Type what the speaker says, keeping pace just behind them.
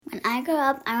I grow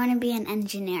up, I want to be an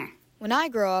engineer. When I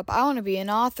grow up, I want to be an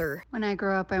author. When I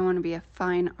grow up, I want to be a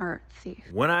fine art thief.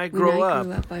 When I grow up,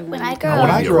 I want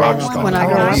to be a rock star. When I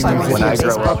grow up, I want to be a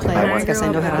baseball player because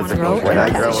I know how to throw When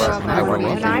I grow up, I want to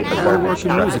and be catch. a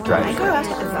working music director.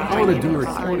 I want to do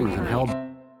recordings and help.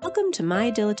 Welcome to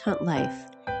My Dilettante Life,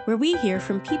 where we hear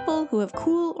from people who have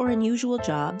cool or unusual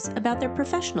jobs about their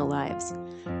professional lives.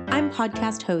 I'm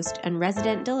podcast host and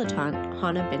resident dilettante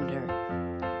Hannah Binder.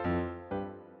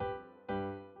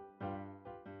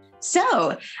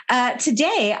 So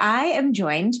today I am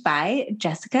joined by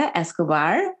Jessica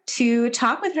Escobar to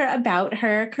talk with her about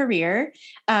her career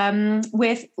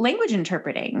with language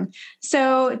interpreting.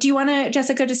 So do you want to,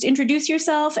 Jessica, just introduce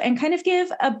yourself and kind of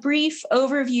give a brief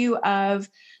overview of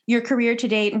your career to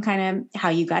date and kind of how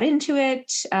you got into it?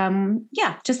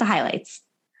 Just the highlights.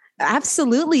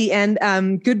 Absolutely.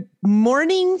 And good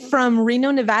morning from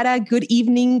Reno, Nevada. Good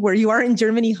evening where you are in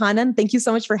Germany, Hannah. Thank you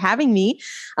so much for having me.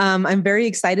 I'm very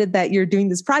excited that you're doing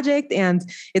this project, and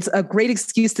it's a great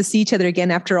excuse to see each other again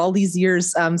after all these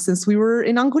years since we were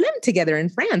in Angoulême together in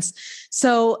France.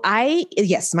 So my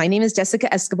name is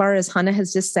Jessica Escobar, as Hannah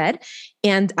has just said,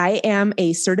 and I am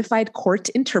a certified court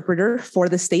interpreter for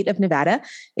the state of Nevada.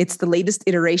 It's the latest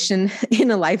iteration in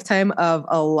a lifetime of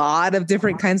a lot of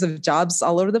different kinds of jobs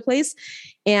all over the place.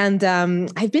 And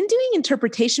I've been doing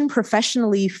interpretation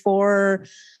professionally for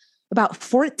about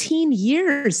 14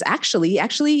 years, actually.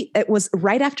 Actually, it was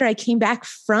right after I came back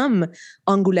from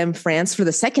Angoulême, France for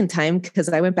the second time, because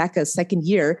I went back a second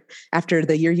year after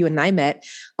the year you and I met.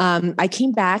 I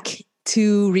came back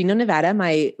to Reno, Nevada,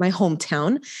 my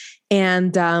hometown.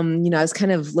 And, I was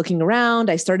kind of looking around.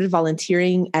 I started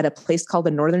volunteering at a place called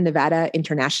the Northern Nevada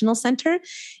International Center.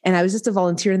 And I was just a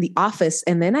volunteer in the office.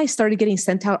 And then I started getting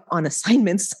sent out on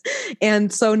assignments.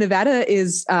 And so Nevada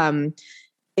is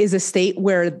a state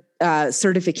where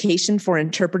certification for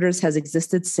interpreters has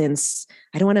existed since,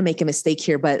 I don't want to make a mistake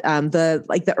here, but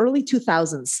the early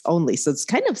 2000s only. So it's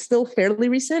kind of still fairly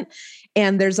recent.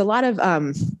 And there's a lot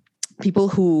of people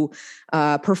who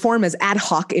perform as ad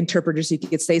hoc interpreters, you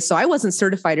could say. So I wasn't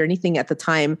certified or anything at the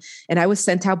time. And I was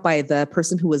sent out by the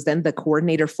person who was then the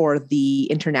coordinator for the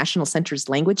International Center's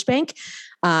Language Bank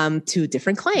to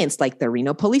different clients like the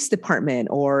Reno Police Department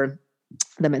or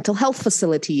the mental health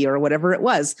facility or whatever it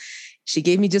was. She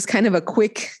gave me just kind of a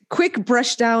quick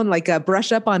brush down, like a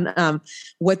brush up on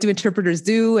what do interpreters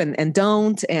do and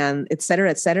don't, and et cetera,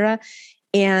 et cetera.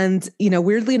 And,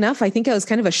 weirdly enough, I think I was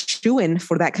kind of a shoo-in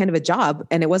for that kind of a job.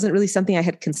 And it wasn't really something I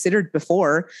had considered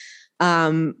before.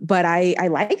 But I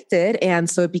liked it. And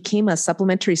so it became a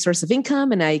supplementary source of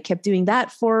income. And I kept doing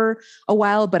that for a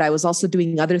while, but I was also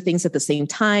doing other things at the same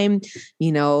time.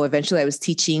 Eventually I was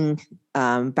teaching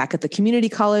back at the community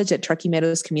college at Truckee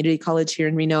Meadows Community College here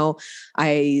in Reno.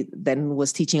 I then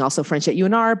was teaching also French at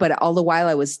UNR, but all the while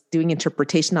I was doing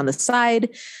interpretation on the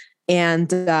side.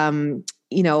 And,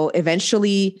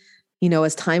 eventually,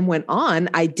 as time went on,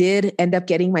 I did end up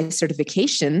getting my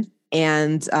certification.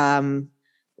 And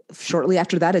shortly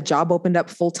after that, a job opened up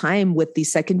full-time with the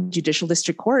Second Judicial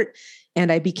District Court.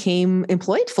 And I became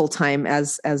employed full-time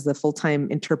as the full-time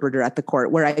interpreter at the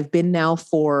court, where I've been now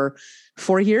for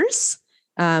 4 years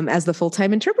as the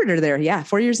full-time interpreter there. Yeah,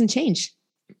 4 years and change.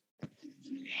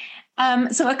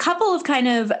 So a couple of kind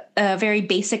of very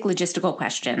basic logistical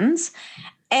questions.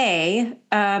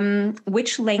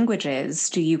 Which languages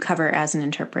do you cover as an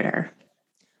interpreter?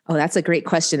 Oh, that's a great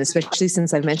question, especially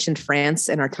since I've mentioned France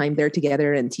and our time there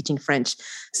together and teaching French.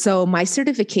 So my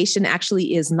certification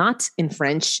actually is not in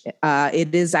French.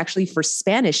 It is actually for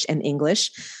Spanish and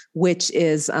English, which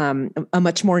is a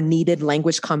much more needed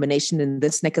language combination in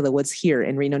this neck of the woods here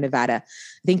in Reno, Nevada.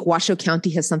 I think Washoe County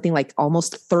has something like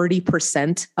almost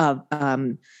 30% of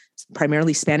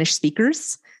primarily Spanish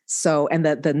speakers. So, and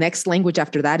the next language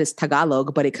after that is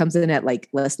Tagalog, but it comes in at like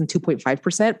less than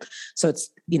 2.5%. So it's,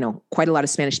 quite a lot of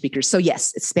Spanish speakers. So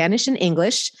yes, it's Spanish and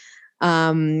English.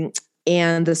 And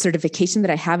the certification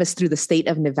that I have is through the state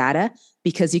of Nevada,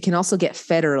 because you can also get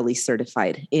federally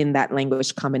certified in that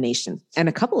language combination. And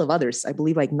a couple of others, I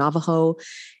believe, like Navajo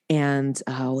and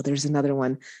there's another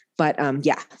one. But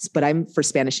but I'm for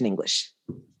Spanish and English.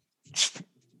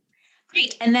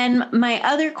 Great. And then my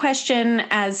other question,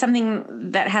 as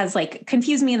something that has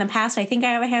confused me in the past, I think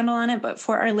I have a handle on it, but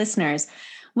for our listeners,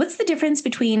 what's the difference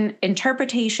between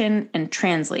interpretation and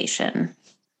translation?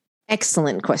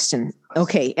 Excellent question.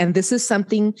 Okay. And this is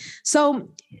something,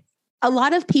 so a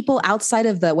lot of people outside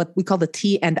of the what we call the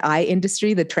T&I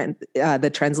industry, the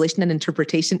translation and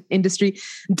interpretation industry,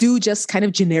 do just kind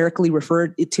of generically refer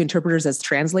to interpreters as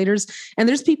translators. And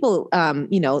there's people,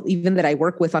 even that I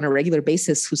work with on a regular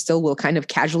basis who still will kind of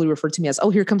casually refer to me as, oh,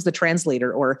 here comes the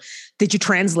translator, or did you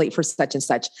translate for such and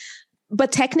such?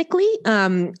 But technically,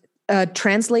 a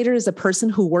translator is a person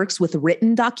who works with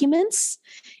written documents,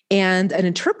 and an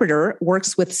interpreter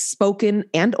works with spoken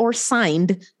and or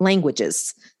signed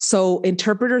languages. So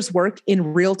interpreters work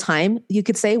in real time, you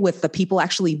could say, with the people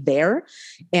actually there,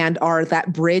 and are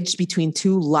that bridge between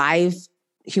two live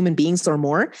human beings or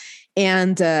more,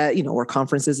 and, or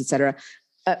conferences, et cetera.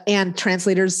 And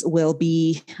translators will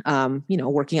be,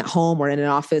 working at home or in an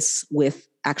office with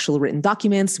actual written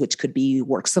documents, which could be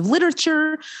works of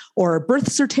literature or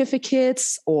birth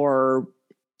certificates or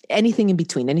anything in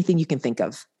between, anything you can think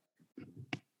of.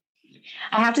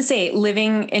 I have to say,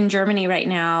 living in Germany right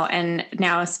now and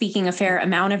now speaking a fair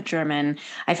amount of German,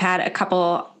 I've had a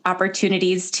couple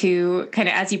opportunities to kind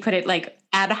of, as you put it, like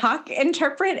ad hoc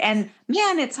interpret. And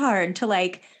man, it's hard to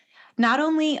not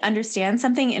only understand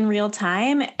something in real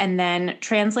time and then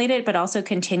translate it, but also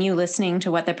continue listening to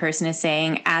what the person is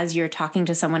saying as you're talking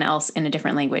to someone else in a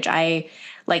different language.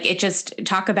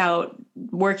 Talk about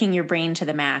working your brain to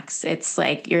the max. It's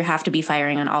like you have to be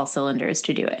firing on all cylinders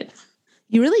to do it.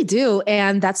 You really do.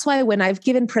 And that's why when I've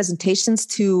given presentations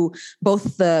to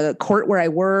both the court where I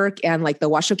work and like the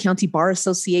Washoe County Bar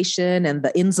Association and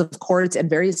the Inns of Court and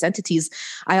various entities,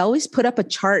 I always put up a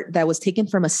chart that was taken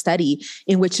from a study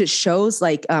in which it shows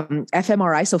like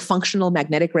fMRI, so functional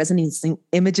magnetic resonance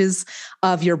images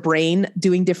of your brain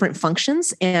doing different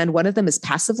functions. And one of them is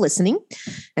passive listening,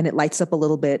 and it lights up a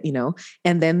little bit,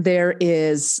 and then there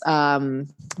is,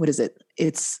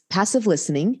 It's passive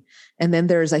listening. And then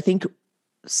there's, I think,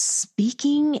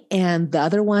 speaking, and the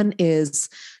other one is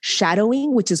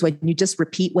shadowing, which is when you just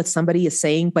repeat what somebody is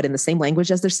saying, but in the same language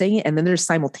as they're saying it. And then there's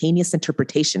simultaneous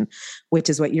interpretation,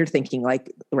 which is what you're thinking,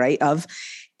 like, right, of.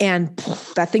 And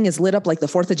that thing is lit up like the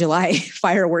 4th of July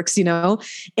fireworks, and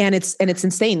it's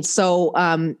insane. So,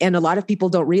 and a lot of people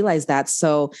don't realize that.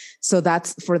 So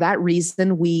that's for that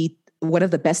reason, one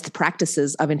of the best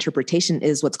practices of interpretation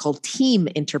is what's called team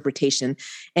interpretation.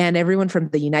 And everyone from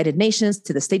the United Nations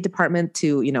to the State Department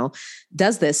to,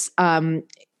 does this,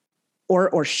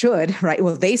 or should, right?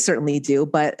 Well, they certainly do,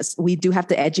 but we do have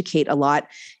to educate a lot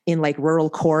in like rural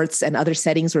courts and other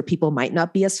settings where people might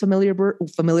not be as familiar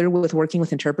with working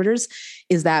with interpreters,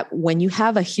 is that when you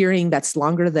have a hearing that's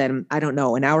longer than, I don't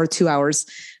know, an hour, 2 hours,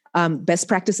 best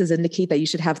practices indicate that you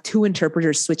should have 2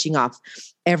 interpreters switching off.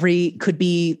 Could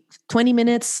be 20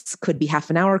 minutes, could be half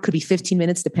an hour, could be 15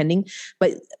 minutes, depending,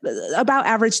 but about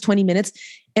average 20 minutes.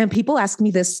 And people ask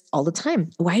me this all the time.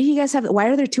 Why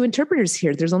are there 2 interpreters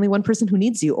here? There's only one person who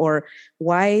needs you. Or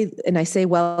why? And I say,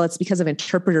 well, it's because of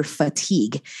interpreter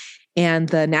fatigue. And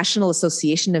the National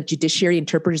Association of Judiciary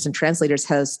Interpreters and Translators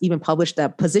has even published a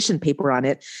position paper on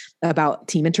it about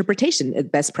team interpretation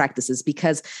best practices.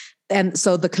 And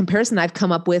so the comparison I've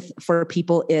come up with for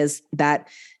people is that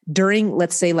during,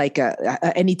 let's say, like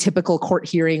any typical court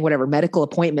hearing, whatever, medical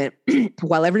appointment,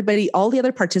 while all the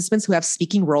other participants who have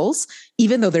speaking roles,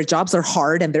 even though their jobs are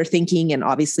hard and they're thinking, and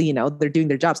obviously, they're doing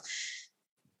their jobs,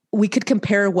 we could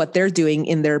compare what they're doing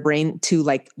in their brain to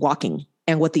like walking.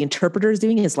 And what the interpreter is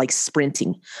doing is like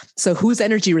sprinting. So whose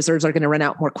energy reserves are going to run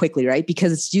out more quickly, right?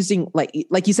 Because it's using, like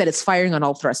you said, it's firing on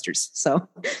all thrusters. So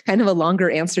kind of a longer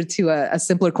answer to a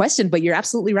simpler question, but you're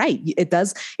absolutely right.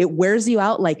 It wears you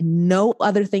out like no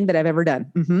other thing that I've ever done.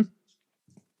 Mm-hmm.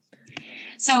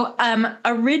 So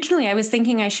originally I was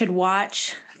thinking I should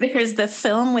watch, there's the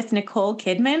film with Nicole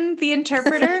Kidman, the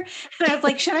interpreter. And I was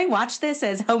like, should I watch this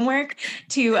as homework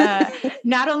to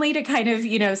not only to kind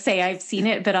of, say I've seen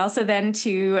it, but also then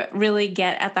to really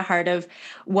get at the heart of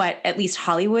what at least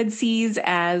Hollywood sees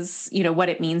as, what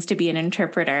it means to be an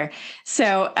interpreter.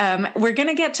 So we're going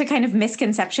to get to kind of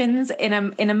misconceptions in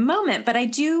a moment, but I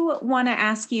do want to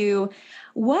ask you,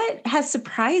 what has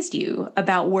surprised you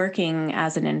about working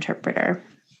as an interpreter?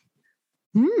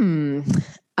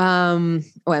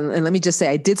 Well, and let me just say,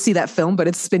 I did see that film, but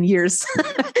it's been years.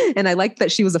 And I like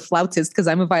that she was a flautist because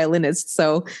I'm a violinist.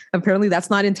 So apparently that's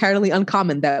not entirely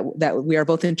uncommon that we are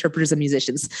both interpreters and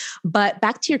musicians. But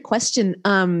back to your question,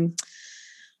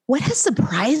 what has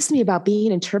surprised me about being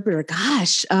an interpreter?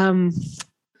 Gosh,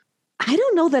 I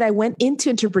don't know that I went into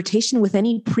interpretation with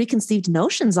any preconceived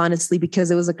notions, honestly,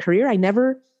 because it was a career I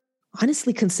never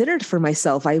honestly considered for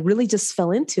myself. I really just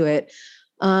fell into it.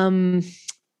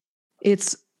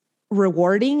 It's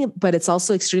rewarding, but it's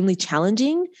also extremely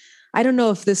challenging. I don't know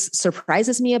if this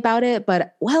surprises me about it,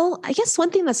 but I guess one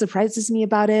thing that surprises me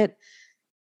about it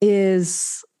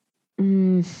is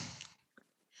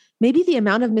maybe the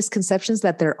amount of misconceptions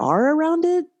that there are around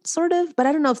it, sort of, but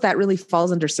I don't know if that really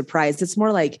falls under surprise. It's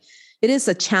more like it is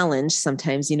a challenge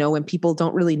sometimes, when people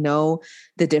don't really know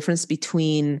the difference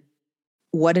between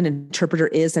what an interpreter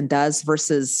is and does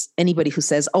versus anybody who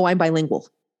says, "Oh, I'm bilingual,"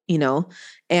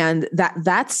 and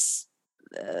that's,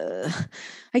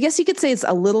 I guess you could say it's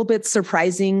a little bit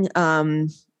surprising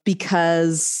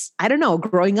because I don't know,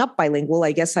 growing up bilingual,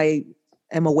 I guess I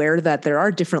am aware that there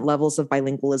are different levels of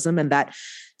bilingualism and that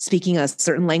speaking a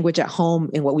certain language at home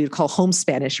in what we would call home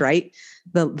Spanish, right?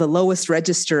 The lowest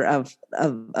register of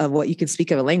what you can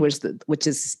speak of a language, which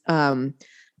is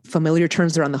familiar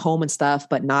terms around the home and stuff,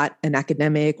 but not an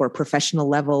academic or professional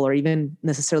level or even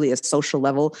necessarily a social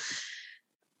level.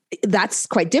 That's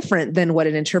quite different than what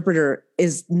an interpreter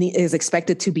is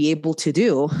expected to be able to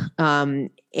do.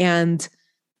 And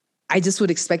I just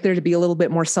would expect there to be a little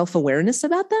bit more self-awareness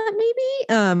about that,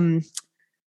 maybe.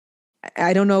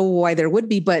 I don't know why there would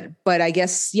be, but I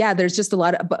guess, yeah, there's just a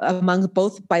lot of, among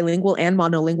both bilingual and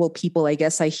monolingual people, I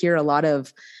guess I hear a lot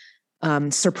of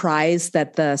surprise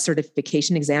that the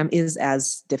certification exam is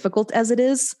as difficult as it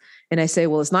is. And I say,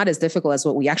 well, it's not as difficult as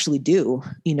what we actually do,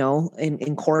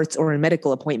 in courts or in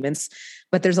medical appointments,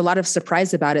 but there's a lot of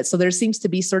surprise about it. So there seems to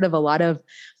be sort of a lot of,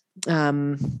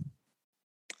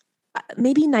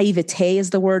 maybe naivete is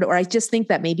the word, or I just think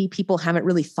that maybe people haven't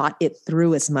really thought it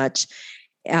through as much.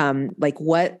 Like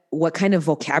what kind of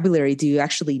vocabulary do you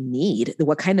actually need?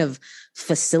 What kind of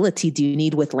facility do you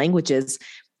need with languages?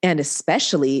 And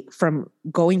especially from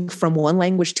going from one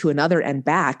language to another and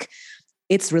back,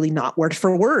 it's really not word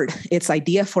for word. It's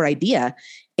idea for idea.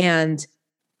 And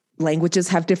languages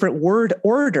have different word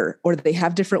order, or they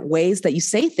have different ways that you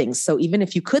say things. So even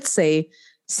if you could say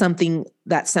something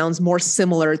that sounds more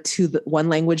similar to the one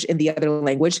language in the other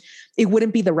language, it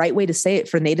wouldn't be the right way to say it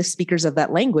for native speakers of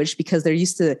that language, because they're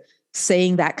used to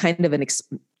saying that kind of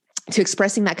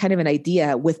expressing that kind of an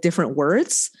idea with different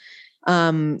words.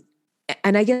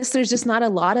 And I guess there's just not a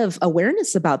lot of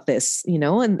awareness about this,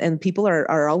 and people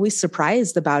are always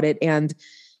surprised about it. And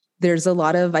there's a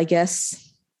lot of, I guess,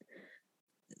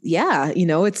 yeah,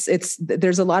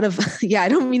 there's a lot of, I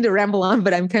don't mean to ramble on,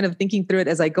 but I'm kind of thinking through it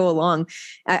as I go along.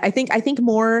 I think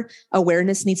more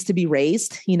awareness needs to be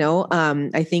raised.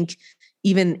 I think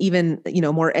even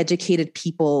more educated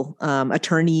people,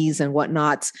 attorneys and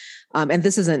whatnot. And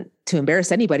this isn't to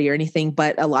embarrass anybody or anything,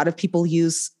 but a lot of people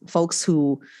use folks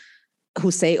who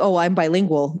say, "Oh, I'm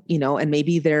bilingual," and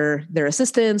maybe they're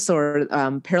assistants or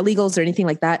paralegals or anything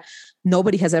like that.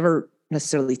 Nobody has ever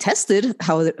necessarily tested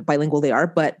how bilingual they are,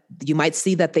 but you might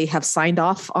see that they have signed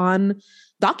off on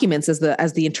documents as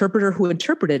the interpreter who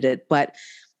interpreted it. But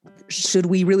should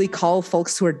we really call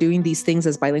folks who are doing these things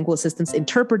as bilingual assistants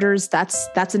interpreters?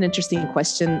 That's an interesting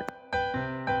question.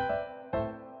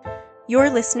 You're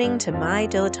listening to My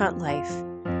Dilettante Life.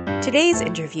 Today's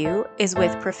interview is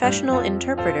with professional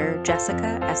interpreter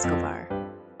Jessica Escobar.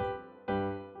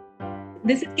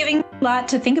 This is giving a lot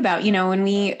to think about.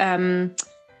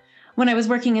 When I was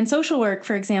working in social work,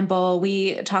 for example,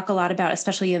 we talk a lot about,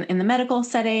 especially in the medical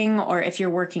setting, or if you're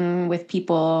working with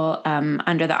people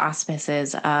under the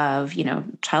auspices of,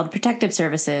 child protective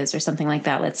services or something like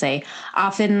that, let's say,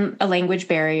 often a language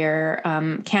barrier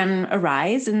can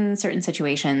arise in certain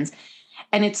situations.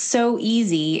 And it's so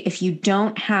easy if you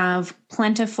don't have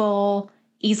plentiful,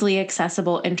 easily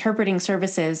accessible interpreting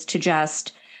services to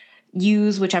just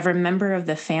use whichever member of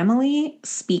the family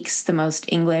speaks the most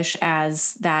English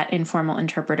as that informal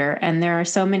interpreter. And there are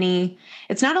so many,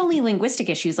 it's not only linguistic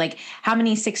issues, like how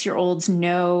many 6-year-olds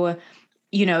know,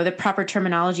 the proper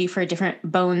terminology for different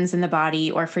bones in the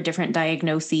body or for different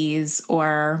diagnoses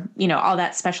or, all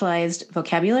that specialized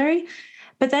vocabulary.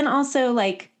 But then also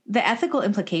like the ethical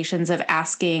implications of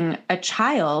asking a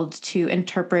child to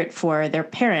interpret for their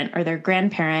parent or their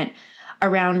grandparent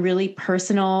around really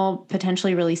personal,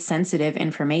 potentially really sensitive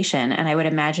information. And I would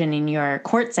imagine in your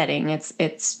court setting,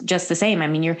 it's just the same. I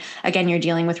mean, you're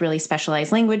dealing with really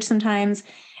specialized language sometimes,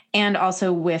 and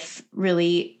also with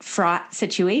really fraught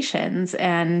situations.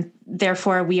 And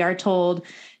therefore, we are told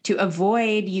to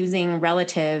avoid using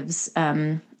relatives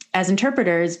as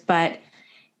interpreters. But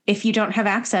if you don't have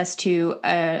access to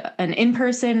an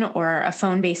in-person or a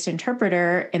phone-based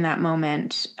interpreter in that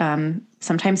moment,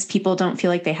 sometimes people don't feel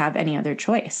like they have any other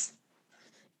choice.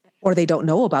 Or they don't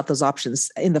know about those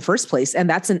options in the first place. And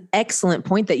that's an excellent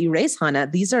point that you raise, Hannah.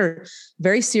 These are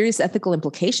very serious ethical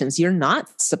implications. You're not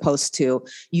supposed to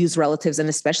use relatives, and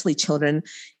especially children.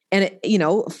 And,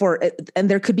 and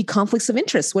there could be conflicts of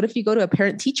interest. What if you go to a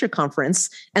parent-teacher conference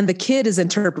and the kid is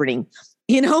interpreting?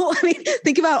 I mean,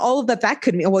 think about all of that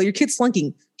could mean. Well, your kid's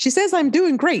flunking. She says, I'm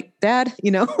doing great, Dad.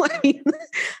 I mean,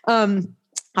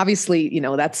 obviously,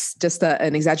 that's just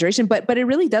an exaggeration, but it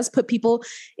really does put people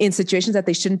in situations that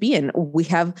they shouldn't be in. We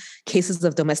have cases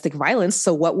of domestic violence.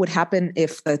 So what would happen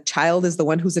if the child is the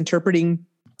one who's interpreting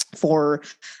for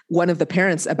one of the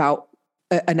parents about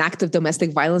an act of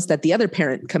domestic violence that the other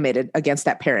parent committed against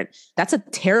that parent? That's a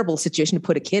terrible situation to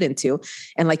put a kid into.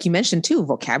 And like you mentioned too,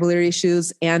 vocabulary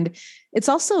issues. And it's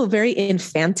also very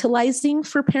infantilizing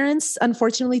for parents,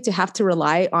 unfortunately, to have to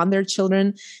rely on their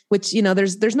children, which,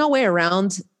 there's no way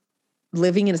around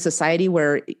living in a society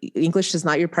where English is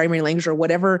not your primary language, or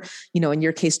whatever, in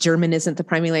your case, German isn't the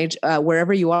primary language,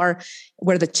 wherever you are,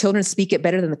 where the children speak it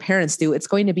better than the parents do. It's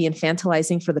going to be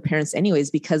infantilizing for the parents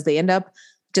anyways, because they end up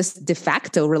just de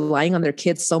facto relying on their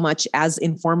kids so much as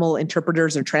informal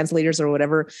interpreters or translators or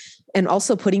whatever, and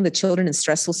also putting the children in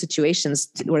stressful situations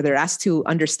where they're asked to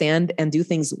understand and do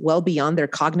things well beyond their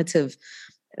cognitive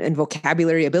and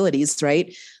vocabulary abilities,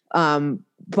 right?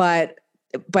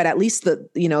 But at least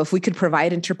if we could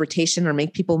provide interpretation or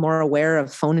make people more aware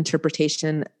of phone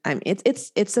interpretation,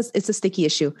 it's a sticky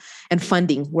issue. And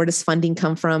funding, where does funding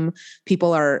come from?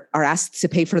 People are asked to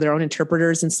pay for their own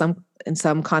interpreters in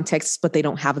some contexts, but they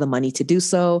don't have the money to do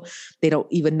so. They don't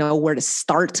even know where to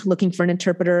start looking for an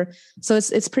interpreter. So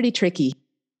it's pretty tricky.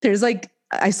 There's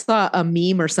I saw a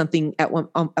meme or something at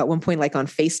one point, like on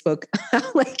Facebook,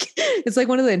 it's like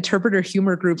one of the interpreter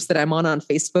humor groups that I'm on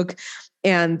Facebook.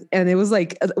 And it was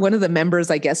like one of the members,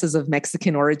 I guess, is of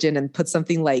Mexican origin, and put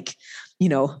something like,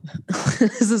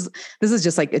 this is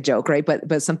just like a joke, right?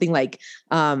 But something like,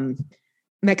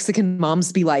 Mexican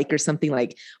moms be like, or something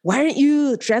like, why aren't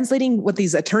you translating what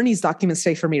these attorneys' documents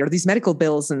say for me, or these medical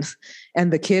bills?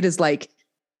 And the kid is like,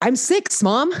 I'm 6,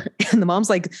 Mom. And the mom's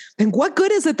like, then what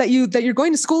good is it that you're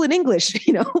going to school in English?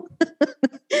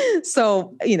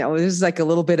 So, there's like a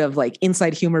little bit of like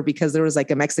inside humor, because there was like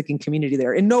a Mexican community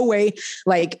there. In no way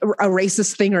like a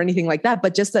racist thing or anything like that,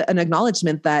 but just an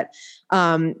acknowledgement that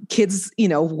kids,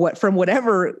 from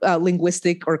whatever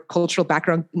linguistic or cultural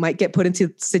background might get put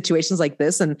into situations like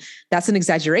this. And that's an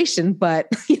exaggeration, but,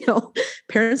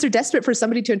 parents are desperate for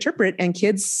somebody to interpret, and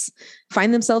kids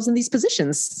find themselves in these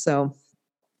positions. So.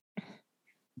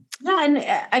 Yeah.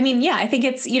 And I mean, I think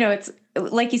it's, it's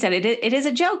like you said, it is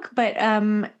a joke, but,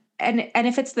 and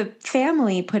if it's the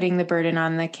family putting the burden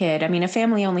on the kid, I mean, a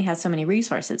family only has so many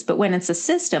resources, but when it's a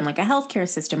system, like a healthcare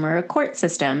system or a court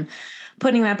system,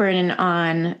 putting that burden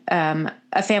on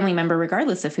a family member,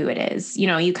 regardless of who it is,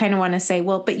 you kind of want to say,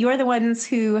 well, but you're the ones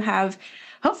who have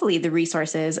hopefully the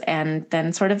resources and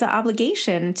then sort of the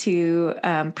obligation to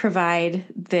provide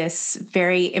this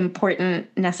very important,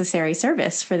 necessary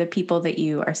service for the people that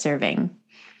you are serving.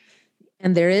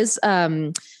 And there is,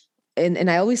 and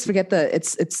I always forget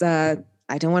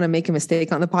I don't want to make a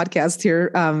mistake on the podcast here.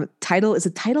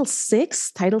 Title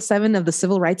 6, Title 7 of the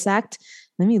Civil Rights Act.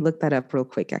 Let me look that up real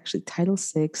quick. Actually, Title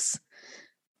 6.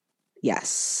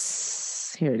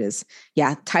 Yes, here it is.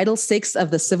 Yeah. Title 6 of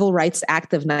the Civil Rights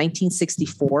Act of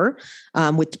 1964,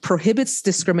 which prohibits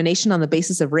discrimination on the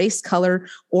basis of race, color,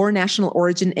 or national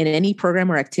origin in any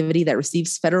program or activity that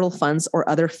receives federal funds or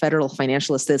other federal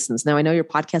financial assistance. Now, I know your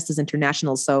podcast is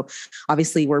international, so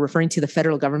obviously we're referring to the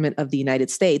federal government of the United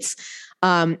States.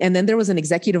 And then there was an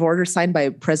executive order signed by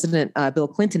President Bill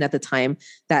Clinton at the time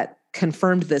that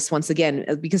confirmed this once again,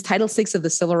 because Title VI of the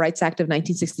Civil Rights Act of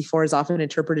 1964 is often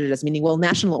interpreted as meaning, well,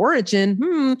 national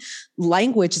origin,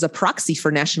 language is a proxy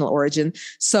for national origin.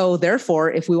 So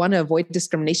therefore, if we want to avoid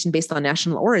discrimination based on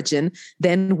national origin,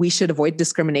 then we should avoid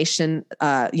discrimination.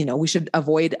 We should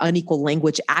avoid unequal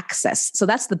language access. So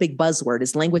that's the big buzzword,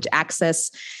 is language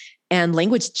access. And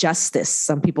language justice,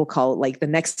 some people call it, like the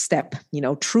next step,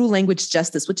 true language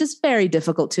justice, which is very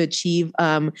difficult to achieve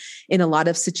in a lot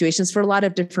of situations for a lot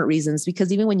of different reasons.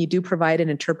 Because even when you do provide an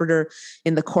interpreter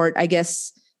in the court, I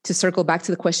guess to circle back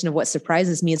to the question of what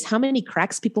surprises me is how many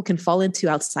cracks people can fall into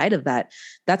outside of that.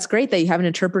 That's great that you have an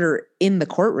interpreter in the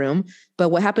courtroom, but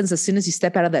what happens as soon as you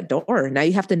step out of that door? Now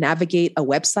you have to navigate a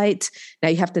website. Now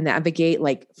you have to navigate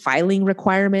like filing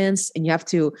requirements, and you have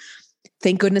to,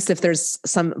 thank goodness if there's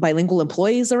some bilingual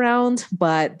employees around,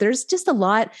 but there's just a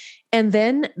lot. And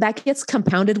then that gets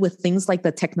compounded with things like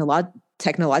the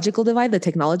technological divide, the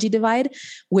technology divide,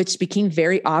 which became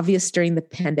very obvious during the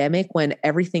pandemic when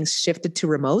everything's shifted to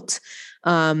remote.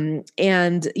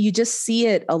 And you just see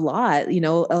it a lot.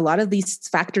 A lot of these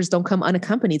factors don't come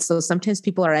unaccompanied. So sometimes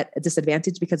people are at a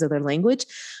disadvantage because of their language,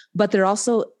 but they're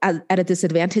also at a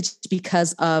disadvantage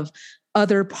because of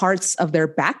other parts of their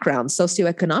background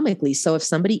socioeconomically. So if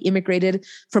somebody immigrated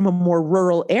from a more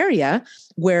rural area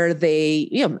where they,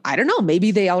 I don't know,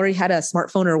 maybe they already had a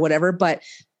smartphone or whatever, but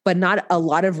not a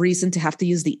lot of reason to have to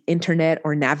use the internet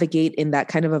or navigate in that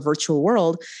kind of a virtual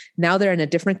world. Now they're in a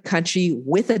different country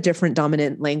with a different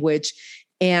dominant language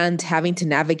and having to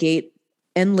navigate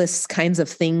endless kinds of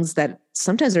things that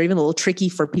sometimes are even a little tricky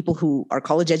for people who are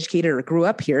college educated or grew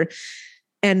up here.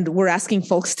 And we're asking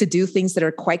folks to do things that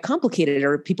are quite complicated,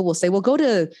 or people will say, well, go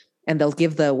to, and they'll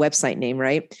give the website name,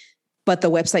 right? But the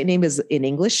website name is in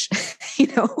English,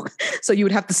 so you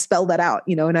would have to spell that out,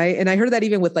 and I heard that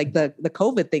even with like the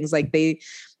COVID things, like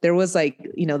there was like,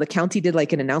 the county did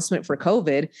like an announcement for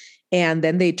COVID, and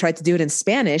then they tried to do it in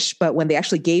Spanish. But when they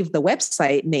actually gave the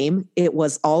website name, it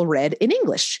was all read in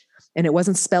English. And it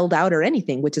wasn't spelled out or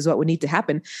anything, which is what would need to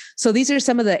happen. So these are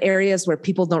some of the areas where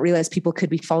people don't realize people could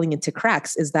be falling into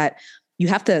cracks, is that you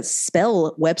have to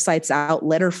spell websites out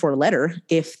letter for letter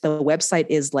if the website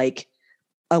is like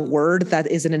a word that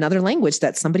is in another language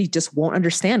that somebody just won't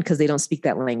understand because they don't speak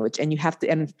that language. And you have to,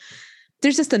 and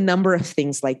there's just a number of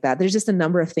things like that. There's just a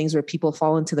number of things where people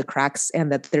fall into the cracks,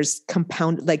 and that there's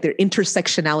compound, like their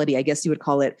intersectionality, I guess you would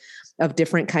call it, of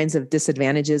different kinds of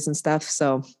disadvantages and stuff.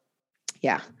 So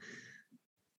yeah.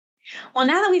 Well,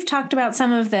 now that we've talked about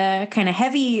some of the kind of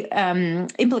heavy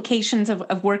implications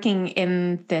of working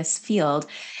in this field,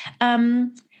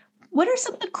 what are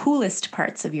some of the coolest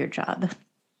parts of your job?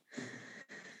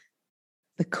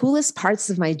 The coolest parts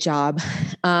of my job,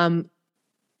 I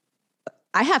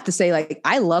have to say, like,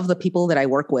 I love the people that I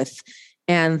work with.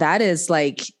 And that is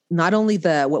like not only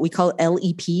what we call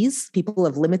LEPs, people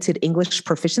of limited English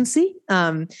proficiency,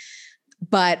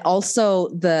 but also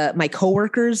my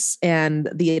coworkers and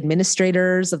the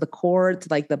administrators of the court,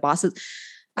 like the bosses.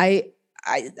 I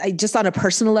just on a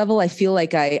personal level, I feel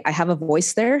like I have a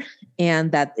voice there,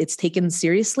 and that it's taken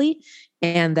seriously,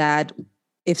 and that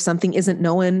if something isn't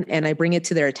known and I bring it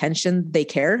to their attention, they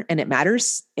care and it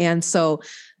matters. And so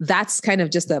that's kind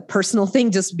of just a personal thing,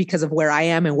 just because of where I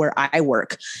am and where I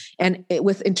work. And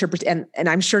with and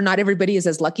I'm sure not everybody is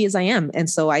as lucky as I am. And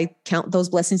so I count those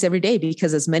blessings every day,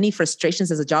 because as many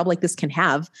frustrations as a job like this can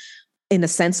have, in a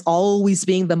sense, always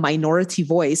being the minority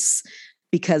voice,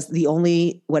 because the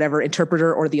only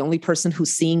interpreter or the only person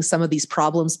who's seeing some of these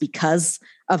problems because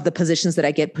of the positions that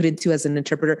I get put into as an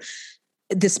interpreter,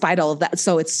 despite all of that.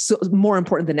 So it's more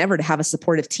important than ever to have a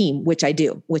supportive team, which I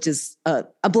do, which is a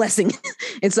blessing.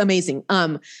 It's amazing.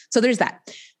 So there's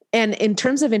that. And in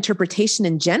terms of interpretation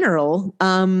in general,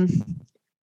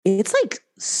 it's like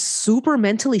super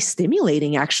mentally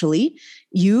stimulating, actually.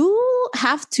 You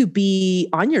have to be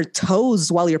on your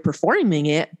toes while you're performing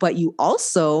it, but you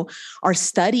also are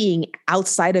studying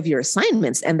outside of your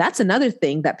assignments. And that's another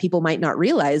thing that people might not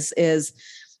realize is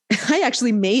I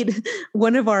actually made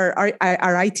one of our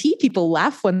IT people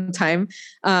laugh one time.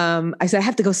 I said, I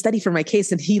have to go study for my case.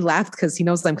 And he laughed because he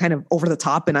knows I'm kind of over the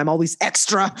top and I'm always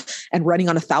extra and running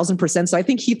on 1,000%. So I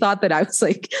think he thought that I was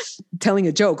like telling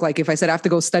a joke. Like if I said, I have to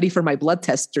go study for my blood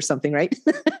test or something, right?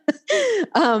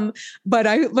 But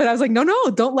I was like,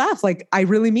 no, don't laugh. Like I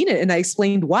really mean it. And I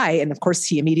explained why. And of course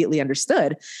he immediately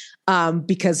understood,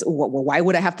 because why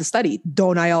would I have to study?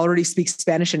 Don't I already speak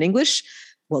Spanish and English?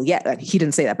 Well, yeah, he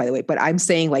didn't say that, by the way, but I'm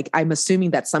saying, like, I'm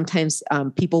assuming that sometimes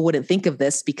people wouldn't think of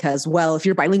this because, well, if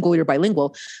you're bilingual, you're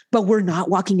bilingual, but we're not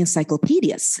walking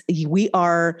encyclopedias. We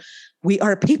are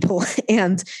people.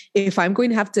 And if I'm going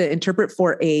to have to interpret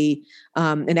for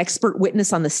an expert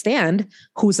witness on the stand,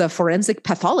 who's a forensic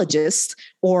pathologist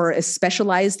or is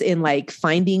specialized in like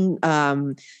finding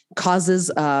causes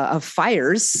of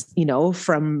fires,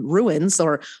 from ruins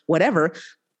or whatever,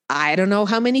 I don't know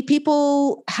how many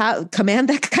people command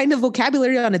that kind of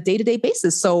vocabulary on a day-to-day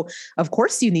basis. So of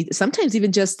course you need sometimes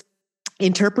even just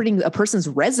interpreting a person's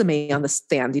resume on the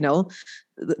stand.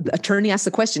 The attorney asks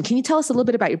the question, can you tell us a little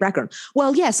bit about your background?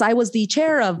 Well, yes, I was the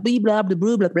chair of blah, blah, blah,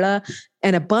 blah, blah, blah,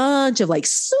 and a bunch of like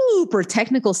super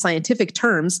technical scientific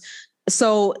terms.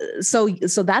 So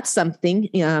that's something,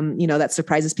 that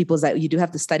surprises people, is that you do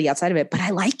have to study outside of it, but I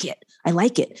like it.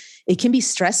 It can be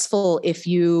stressful if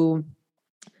you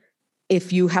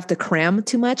have to cram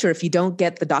too much, or if you don't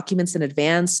get the documents in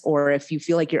advance, or if you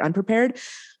feel like you're unprepared.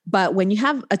 But when you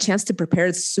have a chance to prepare,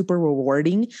 it's super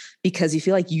rewarding because you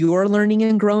feel like you're learning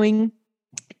and growing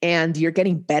and you're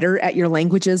getting better at your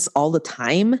languages all the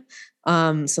time.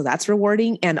 So that's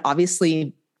rewarding. And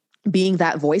obviously being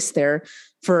that voice there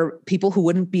for people who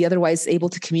wouldn't be otherwise able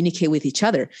to communicate with each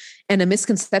other. And a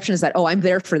misconception is that, oh, I'm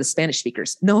there for the Spanish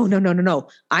speakers. No.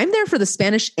 I'm there for the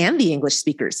Spanish and the English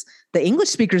speakers. The English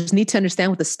speakers need to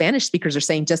understand what the Spanish speakers are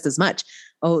saying just as much.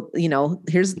 Oh,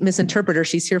 here's Miss Interpreter.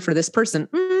 She's here for this person.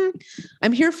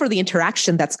 I'm here for the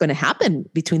interaction that's going to happen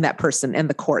between that person and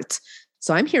the court.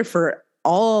 So I'm here for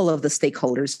all of the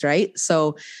stakeholders, right?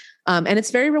 So, and it's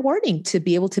very rewarding to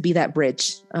be able to be that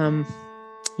bridge,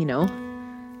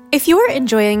 If you're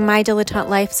enjoying My Dilettante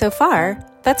Life so far,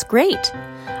 that's great.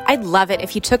 I'd love it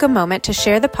if you took a moment to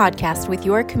share the podcast with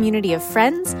your community of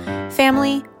friends,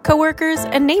 family, coworkers,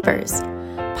 and neighbors.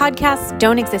 Podcasts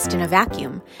don't exist in a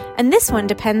vacuum, and this one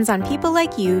depends on people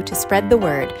like you to spread the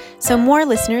word so more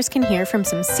listeners can hear from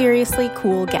some seriously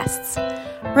cool guests.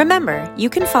 Remember, you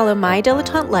can follow My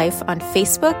Dilettante Life on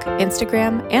Facebook,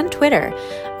 Instagram, and Twitter,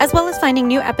 as well as finding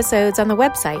new episodes on the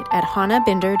website at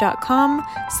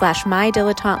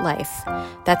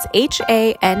hanabinder.com/mydilettantelife. That's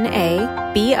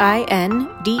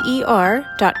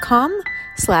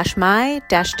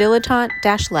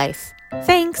HANABINDER.com/my-dilettante-life.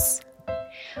 Thanks.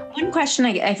 One question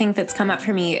I think that's come up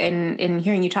for me in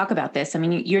hearing you talk about this, I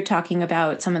mean, you're talking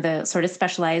about some of the sort of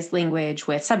specialized language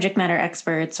with subject matter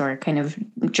experts or kind of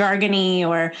jargony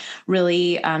or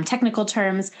really technical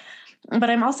terms. But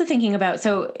I'm also thinking about,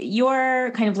 so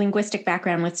your kind of linguistic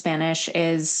background with Spanish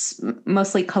is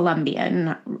mostly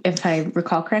Colombian, if I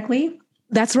recall correctly.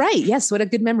 That's right. Yes. What a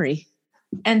good memory.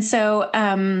 And so,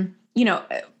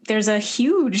 there's a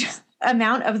huge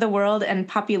amount of the world and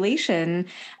population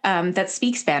that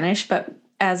speak Spanish. But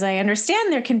as I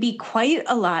understand, there can be quite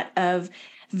a lot of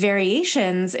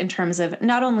variations in terms of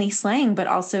not only slang, but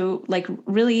also like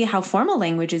really how formal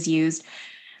language is used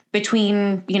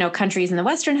between, countries in the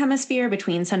Western Hemisphere,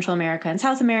 between Central America and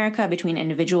South America, between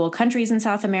individual countries in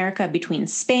South America, between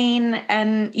Spain.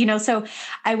 And, so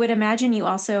I would imagine you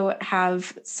also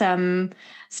have some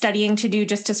studying to do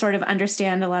just to sort of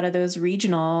understand a lot of those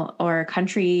regional or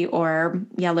country or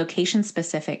location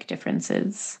specific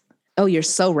differences. Oh, you're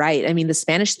so right. I mean, the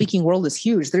Spanish speaking world is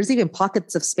huge. There's even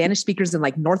pockets of Spanish speakers in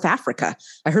like North Africa.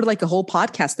 I heard like a whole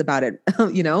podcast about it,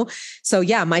 So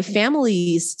yeah, my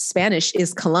family's Spanish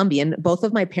is Colombian. Both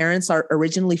of my parents are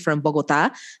originally from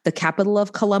Bogota, the capital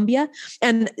of Colombia.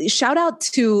 And shout out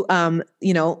to,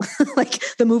 like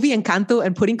the movie Encanto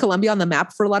and putting Colombia on the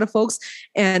map for a lot of folks.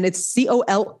 And it's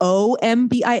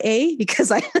Colombia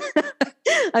because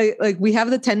we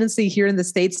have the tendency here in the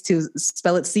States to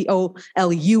spell it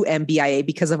Columbia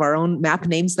because of our own map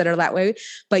names that are that way.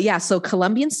 But yeah, so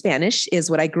Colombian Spanish is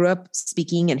what I grew up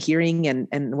speaking and hearing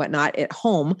and whatnot at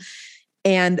home.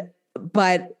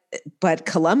 But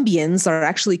Colombians are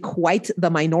actually quite the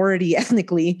minority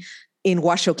ethnically in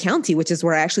Washoe County, which is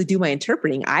where I actually do my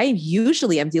interpreting. I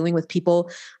usually am dealing with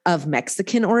people of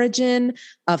Mexican origin,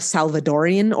 of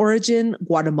Salvadorian origin,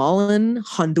 Guatemalan,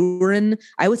 Honduran.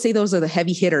 I would say those are the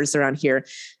heavy hitters around here.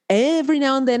 Every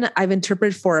now and then I've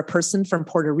interpreted for a person from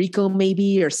Puerto Rico,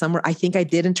 maybe, or somewhere. I think I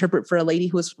did interpret for a lady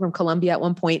who was from Colombia at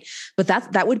one point, but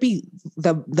that would be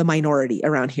the minority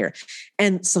around here.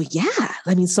 And so, yeah,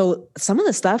 I mean, so some of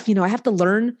the stuff, I have to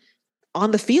learn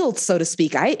on the field, so to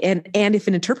speak. And if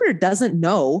an interpreter doesn't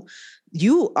know,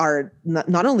 you are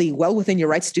not only well within your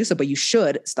rights to do so, but you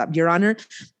should stop. Your Honor,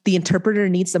 the interpreter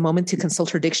needs a moment to consult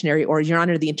her dictionary, or Your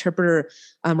Honor, the interpreter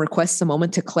requests a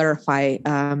moment to clarify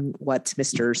what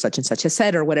Mr. Such and such has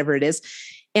said, or whatever it is.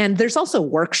 And there's also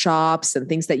workshops and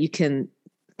things that you can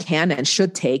and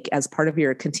should take as part of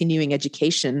your continuing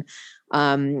education.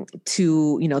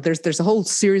 There's a whole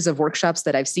series of workshops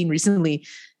that I've seen recently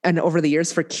and over the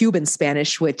years for Cuban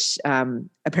Spanish, which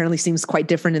apparently seems quite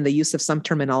different in the use of some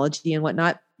terminology and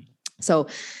whatnot. So,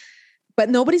 but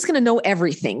nobody's going to know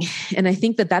everything. And I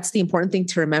think that that's the important thing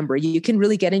to remember. You can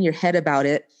really get in your head about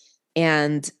it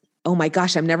and, oh my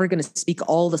gosh, I'm never going to speak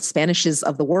all the Spanishes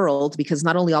of the world, because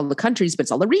not only all the countries, but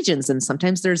it's all the regions. And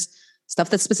sometimes there's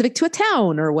stuff that's specific to a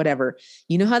town or whatever.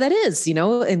 You know how that is,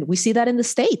 and we see that in the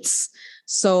States.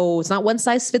 So it's not one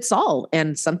size fits all,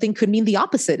 and something could mean the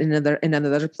opposite in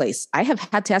another place. I have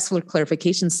had to ask for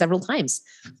clarification several times,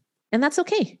 and that's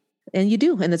okay. And you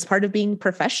do, and it's part of being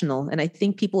professional. And I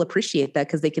think people appreciate that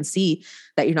because they can see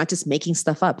that you're not just making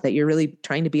stuff up, that you're really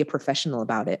trying to be a professional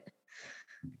about it.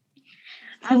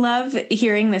 I love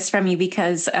hearing this from you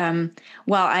because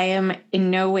while I am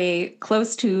in no way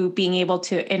close to being able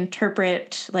to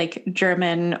interpret like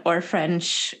German or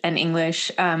French and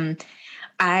English,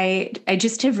 I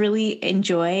just have really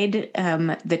enjoyed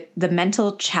the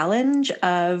mental challenge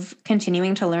of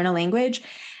continuing to learn a language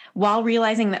while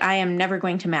realizing that I am never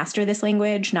going to master this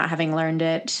language, not having learned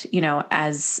it,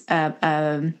 as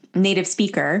a native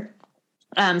speaker.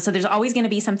 So there's always going to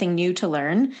be something new to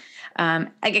learn.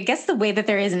 I guess the way that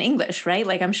there is in English, right?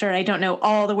 Like, I'm sure I don't know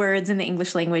all the words in the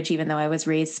English language, even though I was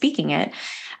raised speaking it.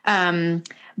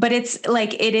 But it's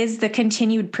like, it is the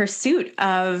continued pursuit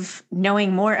of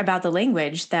knowing more about the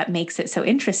language that makes it so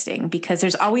interesting, because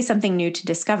there's always something new to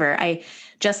discover. I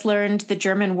just learned the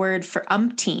German word for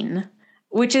umpteen,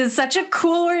 which is such a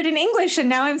cool word in English. And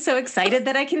now I'm so excited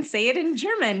that I can say it in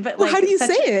German. But well, how do you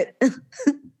say it?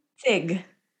 Zig.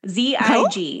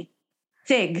 Z-I-G.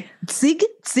 Zig.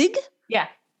 Zig? Yeah.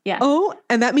 Yeah. Oh,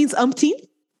 and that means umpteen?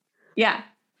 Yeah.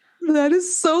 That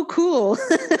is so cool.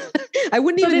 I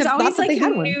wouldn't even have thought that they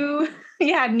had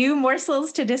one. New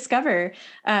morsels to discover,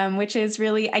 which is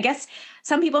really, I guess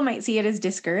some people might see it as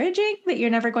discouraging that you're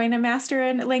never going to master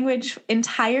a language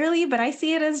entirely, but I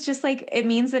see it as just like, it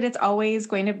means that it's always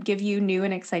going to give you new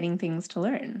and exciting things to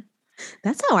learn.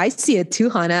 That's how I see it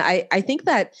too, Hannah. I think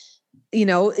that, you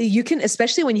know, you can,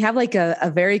 especially when you have like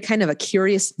a very kind of a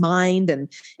curious mind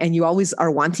and you always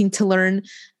are wanting to learn,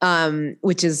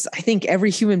 which is, I think, every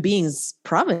human being's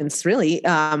province, really.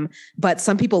 But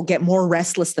some people get more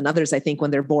restless than others, I think,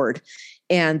 when they're bored.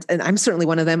 And I'm certainly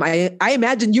one of them. I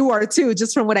imagine you are too,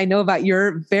 just from what I know about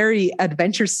your very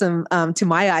adventuresome, to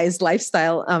my eyes,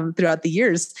 lifestyle throughout the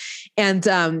years. And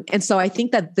so I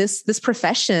think that this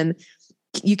profession,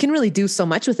 you can really do so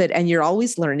much with it, and you're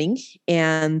always learning.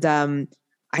 And I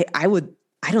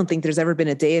don't think there's ever been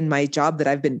a day in my job that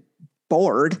I've been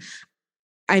bored.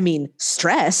 I mean,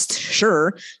 stressed,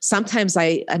 sure. Sometimes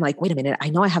I'm like, wait a minute, I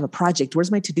know I have a project.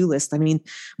 Where's my to-do list? I mean,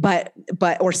 but,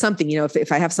 or something, you know,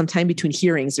 if I have some time between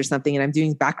hearings or something, and I'm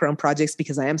doing background projects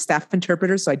because I am staff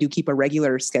interpreter, so I do keep a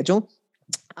regular schedule.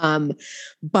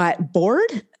 But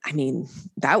bored, I mean,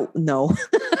 no,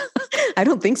 I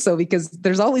don't think so, because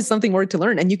there's always something more to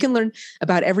learn, and you can learn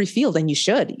about every field, and you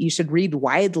should read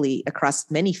widely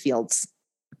across many fields.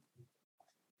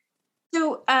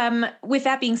 So, with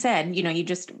that being said, you know, you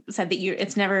just said that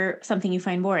it's never something you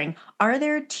find boring. Are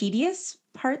there tedious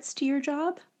parts to your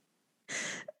job?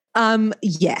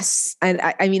 Yes. And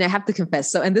I mean, I have to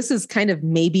confess. So, and this is kind of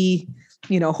maybe,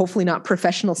 you know, hopefully not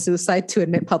professional suicide to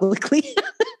admit publicly,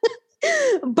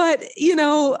 but, you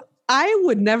know, I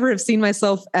would never have seen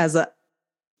myself as a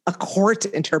court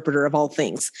interpreter of all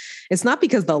things. It's not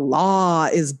because the law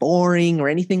is boring or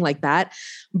anything like that,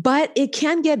 but it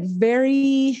can get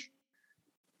very,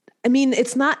 I mean,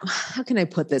 it's not, how can I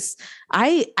put this?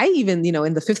 I even, you know,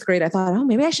 in the 5th grade, I thought, oh,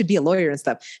 maybe I should be a lawyer and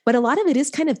stuff. But a lot of it is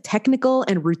kind of technical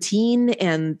and routine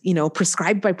and, you know,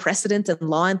 prescribed by precedent and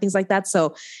law and things like that.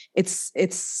 So it's,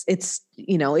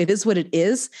 you know, it is what it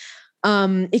is.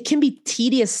 It can be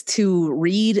tedious to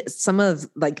read some of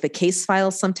like the case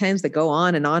files sometimes that go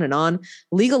on and on and on.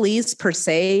 Legalese per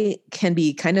se can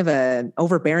be kind of an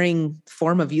overbearing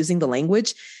form of using the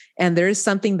language. And there is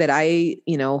something that I,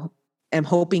 you know, am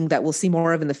hoping that we'll see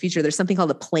more of in the future. There's something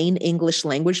called the plain English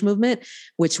language movement,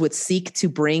 which would seek to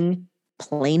bring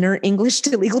plainer English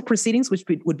to legal proceedings, which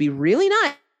would be really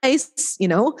nice, you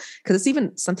know, because it's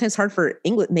even sometimes hard for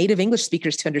native English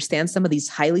speakers to understand some of these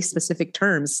highly specific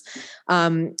terms.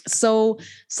 So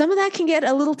some of that can get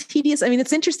a little tedious. I mean,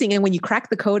 it's interesting. And when you crack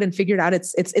the code and figure it out,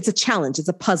 it's a challenge. It's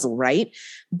a puzzle, right?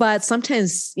 But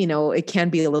sometimes, you know, it can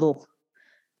be a little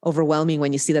overwhelming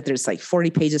when you see that there's like 40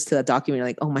 pages to that document. You're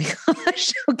like, oh my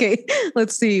gosh, okay,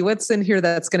 let's see what's in here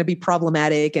that's going to be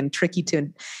problematic and tricky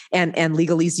to, and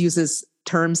legalese uses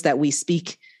terms that we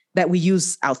speak, that we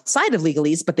use outside of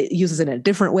legalese, but it uses it in a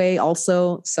different way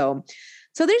also. So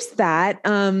there's that.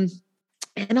 And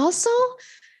also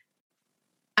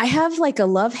I have like a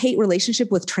love-hate relationship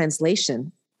with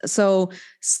translation. So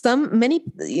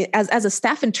as a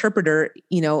staff interpreter,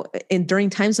 you know,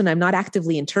 during times when I'm not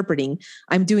actively interpreting,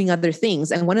 I'm doing other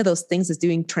things. And one of those things is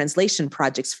doing translation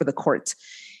projects for the court.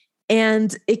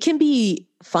 And it can be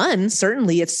fun.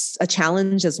 Certainly it's a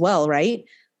challenge as well, right?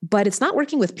 But it's not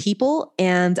working with people.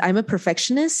 And I'm a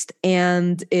perfectionist,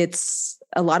 and it's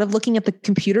a lot of looking at the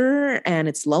computer, and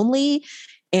it's lonely.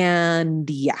 And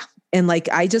yeah. And like,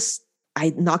 I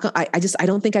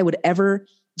don't think I would ever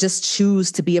just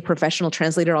choose to be a professional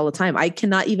translator all the time. I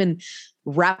cannot even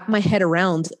wrap my head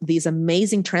around these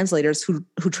amazing translators who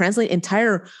translate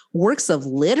entire works of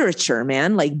literature,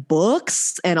 man, like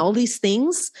books and all these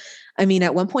things. I mean,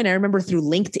 at one point, I remember through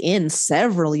LinkedIn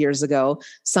several years ago,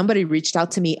 somebody reached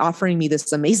out to me offering me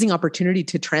this amazing opportunity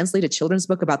to translate a children's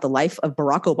book about the life of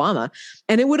Barack Obama.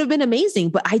 And it would have been amazing,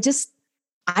 but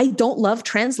I don't love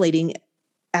translating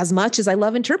as much as I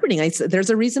love interpreting. There's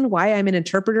a reason why I'm an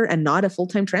interpreter and not a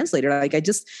full-time translator. Like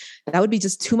that would be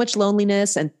just too much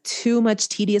loneliness and too much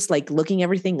tedious, like looking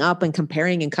everything up and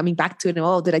comparing and coming back to it. And,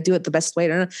 oh, did I do it the best way?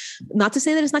 Not to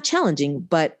say that it's not challenging,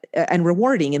 but, and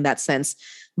rewarding in that sense,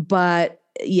 but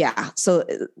yeah. So,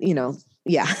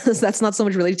 that's not so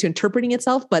much related to interpreting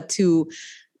itself, but to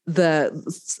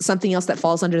something else that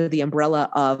falls under the umbrella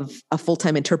of a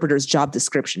full-time interpreter's job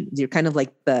description. You're kind of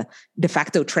like the de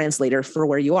facto translator for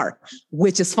where you are,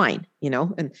 which is fine,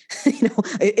 and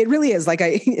it really is like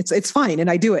it's fine. And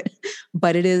I do it,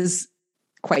 but it is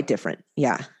quite different.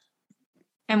 Yeah.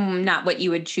 And not what you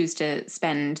would choose to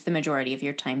spend the majority of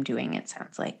your time doing, it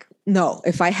sounds like. No,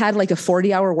 if I had like a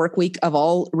 40-hour work week of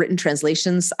all written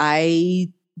translations,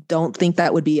 I don't think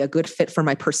that would be a good fit for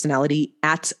my personality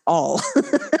at all.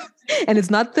 And it's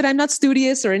not that I'm not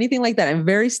studious or anything like that. I'm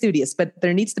very studious, but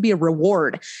there needs to be a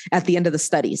reward at the end of the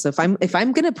study. So if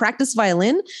I'm going to practice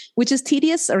violin, which is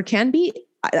tedious or can be,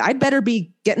 I'd better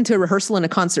be getting to a rehearsal and a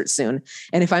concert soon.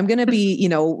 And if I'm going to be,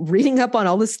 reading up on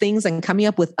all these things and coming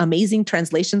up with amazing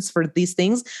translations for these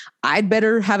things, I'd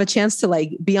better have a chance to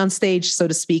like be on stage, so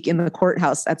to speak, in the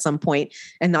courthouse at some point,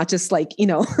 and not just like,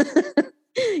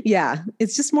 yeah,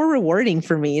 it's just more rewarding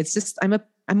for me. It's just, I'm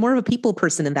more of a people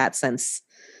person in that sense.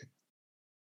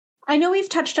 I know we've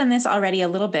touched on this already a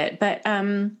little bit, but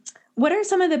what are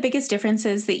some of the biggest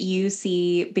differences that you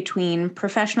see between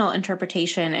professional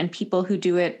interpretation and people who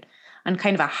do it on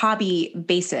kind of a hobby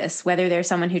basis, whether there's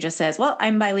someone who just says, well,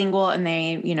 I'm bilingual, and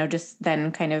they, just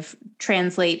then kind of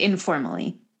translate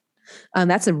informally?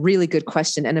 That's a really good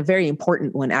question, and a very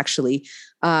important one, actually.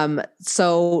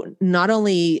 So not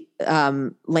only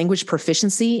language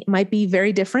proficiency might be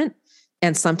very different,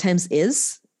 and sometimes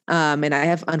is, and I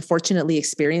have unfortunately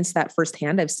experienced that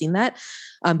firsthand. I've seen that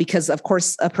because, of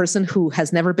course, a person who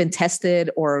has never been tested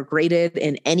or graded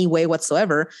in any way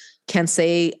whatsoever can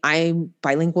say, I'm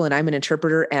bilingual and I'm an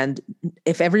interpreter. And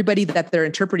if everybody that they're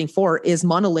interpreting for is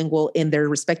monolingual in their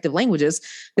respective languages,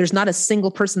 there's not a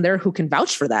single person there who can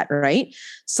vouch for that, right?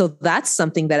 So that's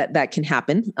something that can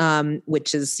happen,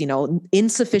 which is,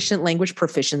 insufficient language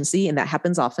proficiency, and that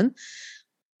happens often.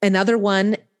 Another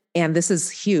one, and this is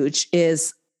huge,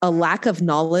 is a lack of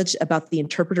knowledge about the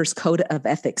interpreter's code of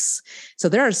ethics. So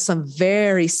there are some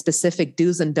very specific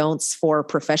do's and don'ts for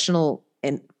professional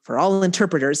and for all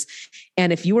interpreters.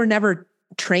 And if you were never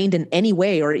trained in any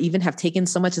way, or even have taken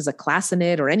so much as a class in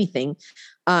it or anything,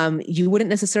 you wouldn't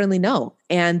necessarily know.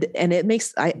 And it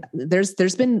makes,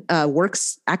 there's been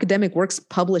academic works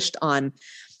published on,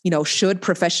 should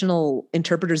professional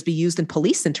interpreters be used in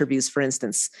police interviews, for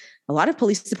instance? A lot of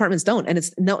police departments don't. And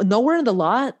it's nowhere in the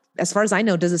law, as far as I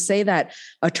know, does it say that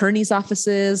attorneys'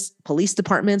 offices, police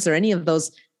departments, or any of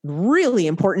those really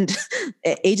important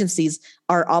agencies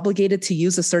are obligated to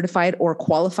use a certified or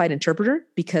qualified interpreter,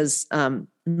 because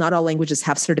not all languages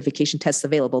have certification tests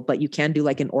available, but you can do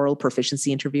like an oral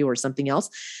proficiency interview or something else.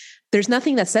 There's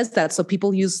nothing that says that. So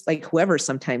people use like whoever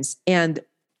sometimes. And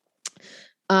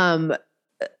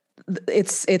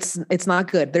it's not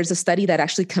good. There's a study that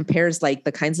actually compares like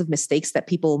the kinds of mistakes that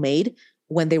people made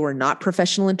when they were not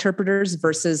professional interpreters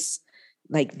versus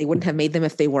like they wouldn't have made them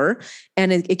if they were.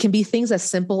 And it can be things as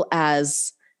simple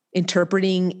as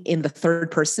interpreting in the third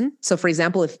person. So for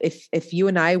example, if you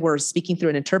and I were speaking through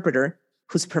an interpreter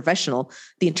who's professional,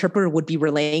 the interpreter would be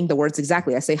relaying the words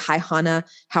exactly. I say, hi, Hannah,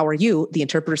 how are you? The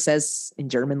interpreter says in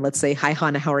German, let's say, hi,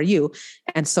 Hannah, how are you?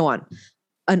 And so on.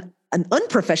 An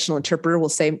unprofessional interpreter will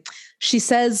say, she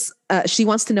says, she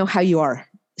wants to know how you are.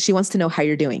 She wants to know how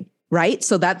you're doing, right?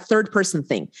 So that third person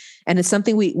thing. And it's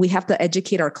something we have to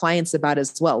educate our clients about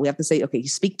as well. We have to say, okay, you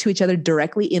speak to each other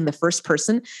directly in the first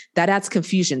person. That adds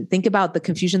confusion. Think about the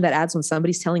confusion that adds when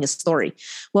somebody's telling a story.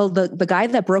 Well, the guy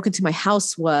that broke into my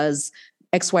house was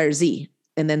X, Y, or Z.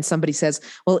 And then somebody says,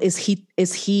 well, is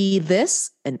he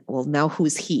this? And well, now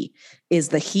who's he? Is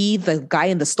he the guy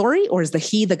in the story, or is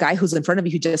he the guy who's in front of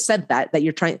you who just said that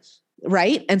you're trying,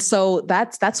 right? And so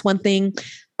that's one thing.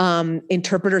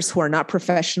 Interpreters who are not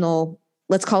professional,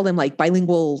 let's call them like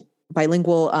bilingual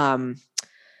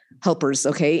helpers.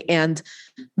 Okay. And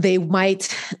they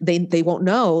won't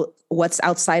know what's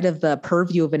outside of the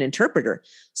purview of an interpreter.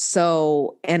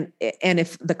 So, and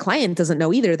if the client doesn't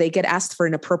know either, they get asked for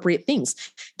inappropriate things.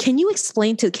 Can you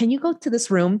go to this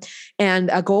room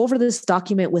and go over this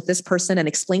document with this person and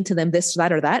explain to them this,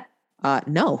 that, or that?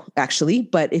 No, actually,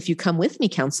 but if you come with me,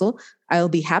 counsel, I'll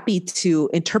be happy to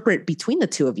interpret between the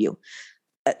two of you.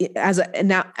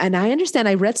 And I understand,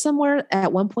 I read somewhere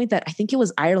at one point that I think it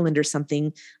was Ireland or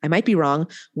something, I might be wrong,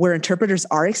 where interpreters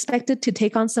are expected to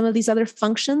take on some of these other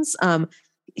functions.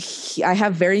 I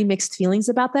have very mixed feelings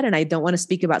about that. And I don't want to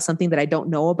speak about something that I don't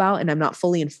know about and I'm not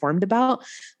fully informed about,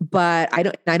 but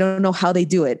I don't know how they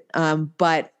do it.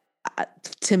 But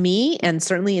to me, and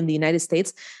certainly in the United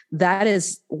States, that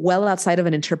is well outside of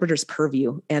an interpreter's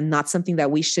purview and not something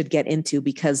that we should get into,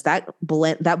 because that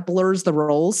blurs the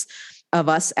roles of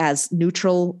us as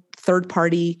neutral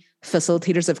third-party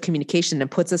facilitators of communication and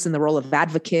puts us in the role of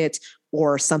advocate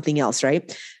or something else,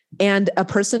 right? And a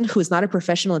person who is not a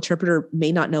professional interpreter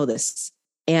may not know this.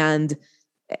 And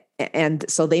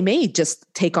so they may just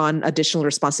take on additional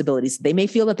responsibilities. They may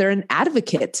feel that they're an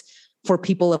advocate for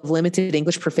people of limited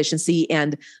English proficiency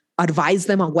and advise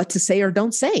them on what to say or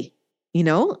don't say. You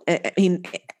know, I mean,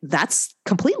 that's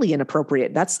completely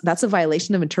inappropriate. That's a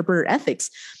violation of interpreter ethics.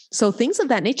 So things of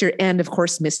that nature. And of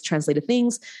course, mistranslated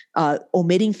things,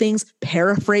 omitting things,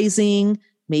 paraphrasing,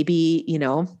 maybe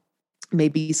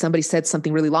somebody said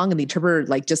something really long and the interpreter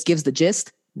like just gives the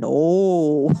gist.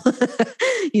 No,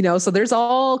 so there's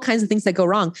all kinds of things that go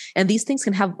wrong. And these things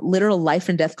can have literal life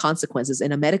and death consequences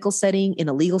in a medical setting, in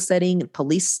a legal setting,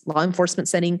 police, law enforcement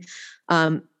setting.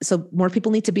 So more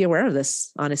people need to be aware of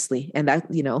this, honestly. And that,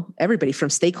 everybody from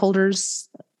stakeholders,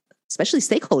 especially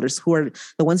stakeholders who are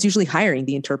the ones usually hiring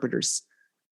the interpreters.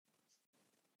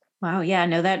 Wow. Yeah,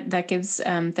 no, that gives,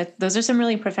 those are some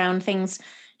really profound things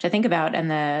to think about, and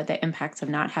the impacts of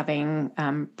not having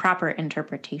proper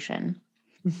interpretation.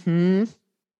 Mm-hmm.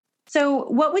 So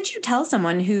what would you tell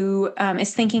someone who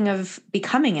is thinking of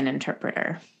becoming an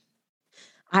interpreter?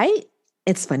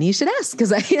 It's funny you should ask,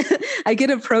 because I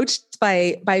get approached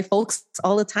by folks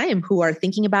all the time who are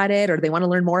thinking about it or they want to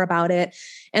learn more about it.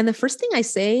 And the first thing I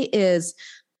say is,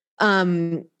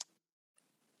 I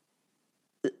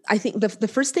think the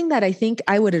first thing that I think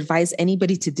I would advise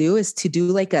anybody to do is to do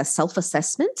like a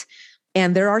self-assessment.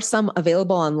 And there are some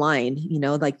available online,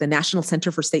 like the National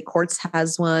Center for State Courts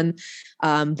has one.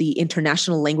 The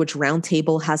International Language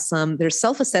Roundtable has some. There's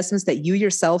self-assessments that you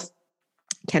yourself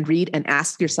can read and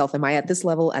ask yourself, am I at this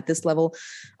level, at this level?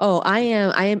 Oh, I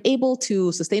am able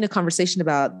to sustain a conversation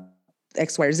about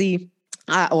X, Y, or Z.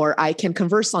 Or I can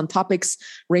converse on topics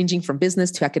ranging from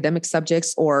business to academic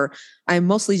subjects, or I'm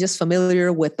mostly just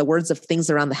familiar with the words of things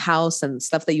around the house and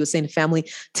stuff that you would say in family,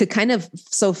 to kind of,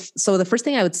 so the first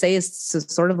thing I would say is to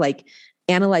sort of like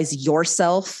analyze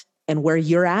yourself and where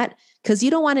you're at, because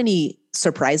you don't want any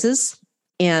surprises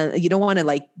and you don't want to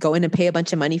like go in and pay a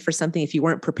bunch of money for something if you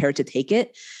weren't prepared to take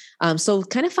it. So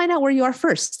kind of find out where you are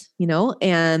first,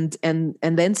 and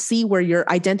then see where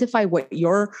identify what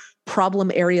your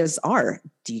problem areas are.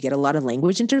 Do you get a lot of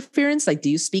language interference? Like,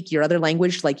 do you speak your other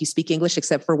language like you speak English,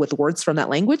 except for with words from that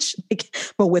language,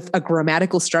 but with a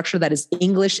grammatical structure that is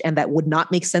English and that would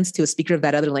not make sense to a speaker of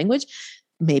that other language?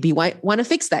 Maybe you want to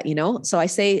fix that, So I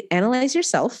say, analyze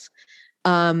yourself,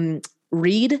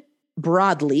 read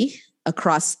broadly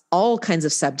across all kinds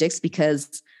of subjects,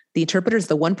 because the interpreter is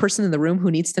the one person in the room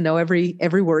who needs to know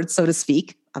every word, so to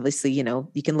speak. Obviously, you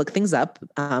can look things up,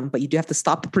 but you do have to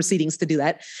stop proceedings to do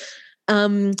that.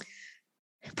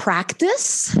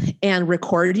 Practice and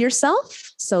record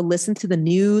yourself. So listen to the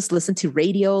news, listen to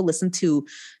radio, listen to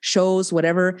shows,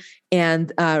 whatever,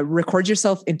 and record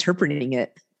yourself interpreting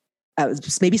it.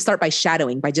 Maybe start by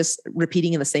shadowing, by just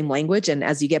repeating in the same language. And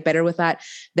as you get better with that,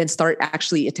 then start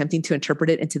actually attempting to interpret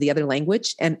it into the other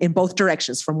language, and in both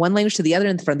directions, from one language to the other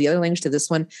and from the other language to this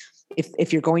one,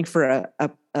 if you're going for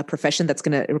a profession that's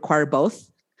going to require both.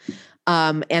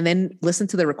 And then listen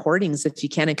to the recordings if you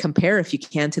can, and compare if you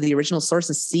can to the original source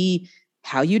and see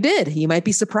how you did. You might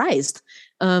be surprised.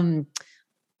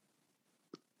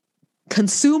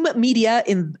 Consume media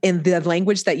in the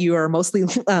language that you are mostly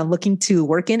looking to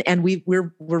work in. And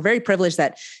we're very privileged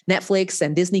that Netflix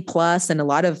and Disney Plus and a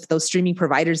lot of those streaming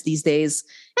providers these days,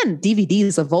 and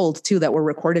DVDs of old too, that were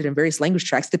recorded in various language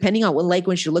tracks, depending on what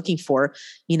language you're looking for.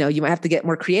 You might have to get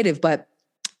more creative, but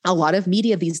a lot of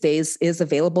media these days is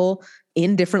available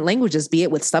in different languages, be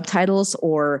it with subtitles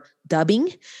or dubbing.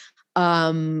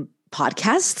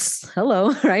 Podcasts.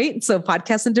 Hello. Right. So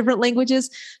podcasts in different languages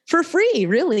for free,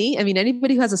 really. I mean,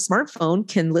 anybody who has a smartphone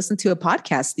can listen to a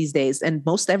podcast these days, and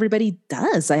most everybody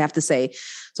does, I have to say.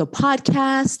 So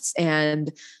podcasts,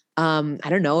 and I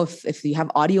don't know if you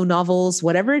have audio novels,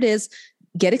 whatever it is,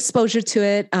 get exposure to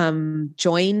it.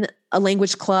 Join a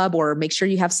language club, or make sure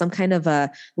you have some kind of a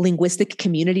linguistic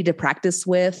community to practice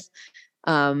with.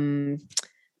 Build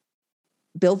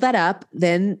that up,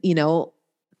 then,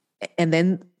 and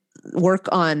then work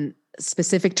on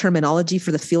specific terminology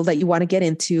for the field that you want to get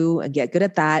into and get good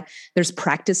at that. There's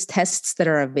practice tests that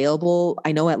are available.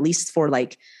 I know, at least for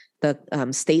like the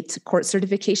state court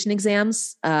certification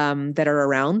exams that are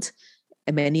around,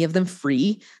 and many of them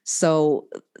free. So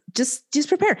just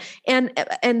prepare. And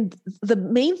the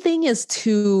main thing is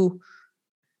to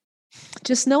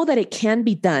just know that it can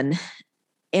be done,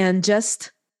 and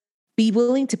just be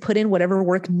willing to put in whatever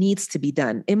work needs to be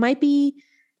done. It might be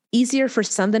easier for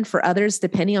some than for others,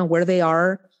 depending on where they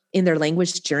are in their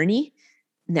language journey,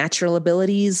 natural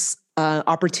abilities,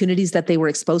 opportunities that they were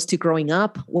exposed to growing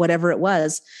up, whatever it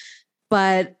was.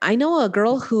 But I know a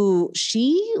girl who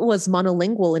she was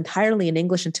monolingual entirely in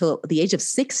English until the age of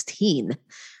 16,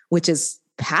 which is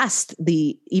past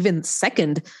the even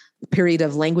second period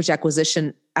of language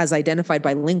acquisition as identified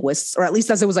by linguists, or at least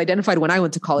as it was identified when I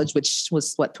went to college, which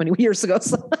was 20 years ago.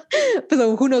 So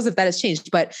who knows if that has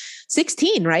changed, but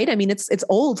 16, right? I mean, it's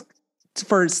old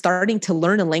for starting to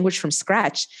learn a language from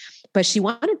scratch, but she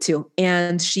wanted to,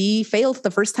 and she failed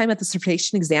the first time at the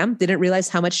certification exam, didn't realize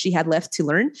how much she had left to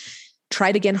learn,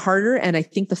 tried again harder. And I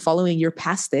think the following year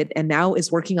passed it, and now is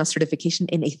working on certification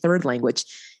in a third language.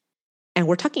 And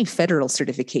we're talking federal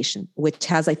certification, which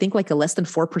has, I think, like a less than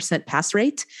 4% pass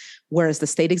rate, whereas the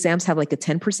state exams have like a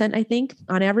 10%, I think,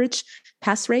 on average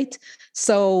pass rate.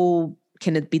 So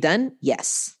can it be done?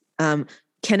 Yes. Can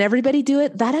everybody do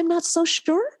it? That I'm not so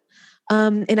sure.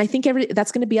 And I think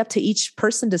that's going to be up to each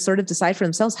person to sort of decide for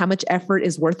themselves how much effort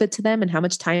is worth it to them and how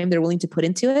much time they're willing to put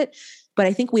into it. But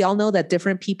I think we all know that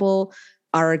different people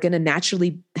are going to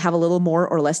naturally have a little more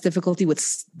or less difficulty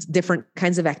with different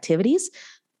kinds of activities.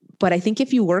 But I think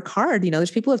if you work hard,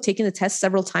 there's people who have taken the test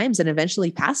several times and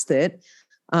eventually passed it.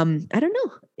 I don't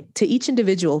know, to each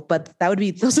individual, but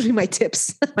those would be my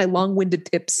tips, my long-winded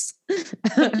tips.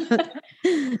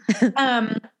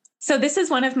 So this is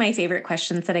one of my favorite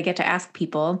questions that I get to ask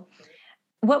people.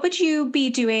 What would you be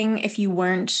doing if you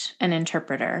weren't an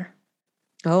interpreter?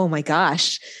 Oh my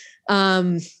gosh.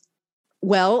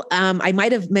 Well, I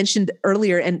might have mentioned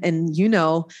earlier, and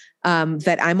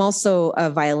that I'm also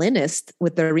a violinist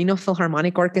with the Reno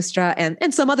Philharmonic Orchestra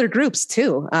and some other groups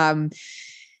too.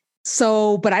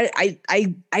 But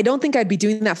I don't think I'd be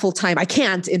doing that full time. I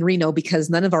can't in Reno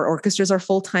because none of our orchestras are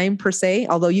full time per se.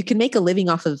 Although you can make a living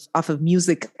off of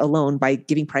music alone by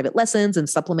giving private lessons and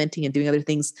supplementing and doing other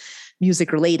things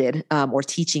music related, or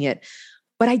teaching it.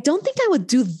 But I don't think I would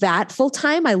do that full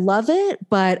time. I love it,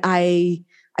 but I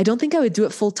don't think I would do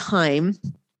it full time.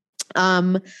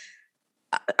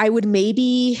 I would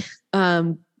maybe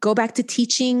go back to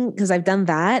teaching because I've done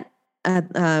that.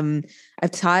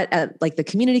 I've taught at like the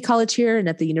community college here and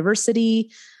at the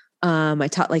university. I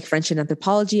taught like French and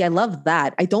anthropology. I love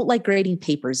that. I don't like grading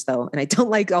papers though. And I don't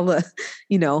like all the,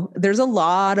 there's a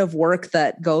lot of work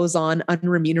that goes on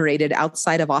unremunerated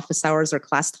outside of office hours or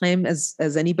class time, as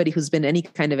anybody who's been any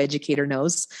kind of educator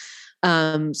knows.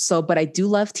 But I do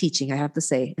love teaching, I have to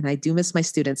say, and I do miss my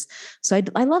students. So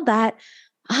I love that.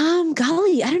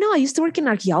 Golly, I don't know. I used to work in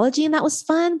archaeology and that was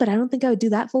fun, but I don't think I would do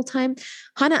that full time.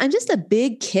 Hannah, I'm just a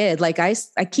big kid. Like I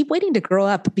keep waiting to grow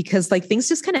up because like things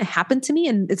just kind of happen to me.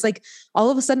 And it's like, all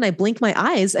of a sudden I blink my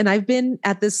eyes and I've been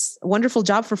at this wonderful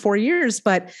job for 4 years,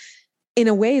 but in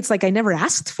a way it's like, I never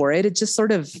asked for it. It just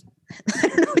sort of, I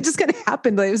don't know, it just kind of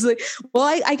happened. It was like, well,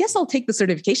 I guess I'll take the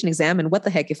certification exam and what the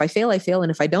heck, if I fail, I fail. And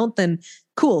if I don't, then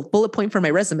cool, bullet point for my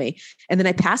resume. And then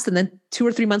I passed. And then 2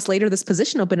 or 3 months later, this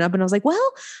position opened up and I was like,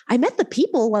 well, I met the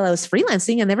people while I was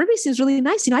freelancing and everybody seems really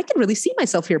nice. I can really see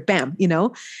myself here. Bam.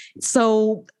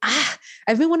 So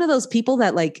I've been one of those people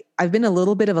that like, I've been a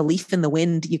little bit of a leaf in the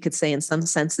wind, you could say in some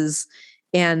senses.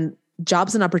 And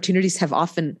jobs and opportunities have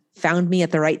often found me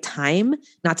at the right time.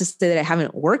 Not to say that I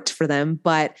haven't worked for them,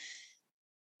 but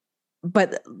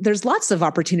there's lots of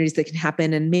opportunities that can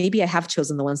happen. And maybe I have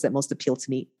chosen the ones that most appeal to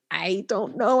me. I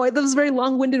don't know. That was a very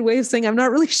long-winded way of saying I'm not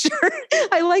really sure.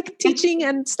 I like teaching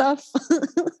and stuff.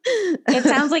 It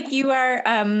sounds like you are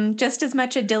just as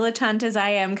much a dilettante as I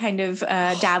am, kind of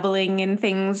dabbling in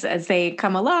things as they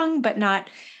come along, but not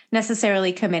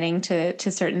necessarily committing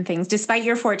to certain things, despite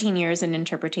your 14 years in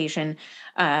interpretation,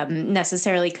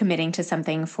 necessarily committing to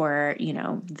something for,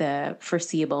 the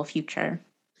foreseeable future.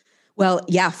 Well,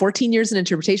 yeah, 14 years in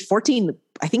interpretation, 14,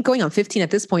 I think going on 15 at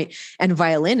this point, and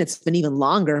violin, it's been even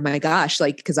longer. My gosh,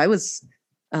 because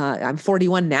I'm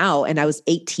 41 now and I was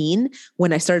 18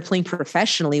 when I started playing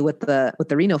professionally with the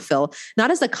Reno Phil, not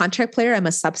as a contract player. I'm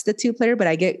a substitute player, but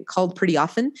I get called pretty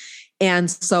often. And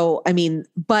so,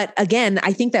 but again,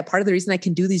 I think that part of the reason I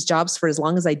can do these jobs for as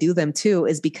long as I do them too,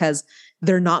 is because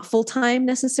they're not full-time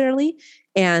necessarily.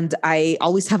 And I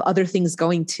always have other things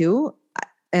going too.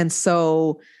 And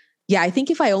so, yeah, I think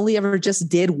if I only ever just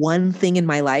did one thing in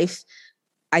my life,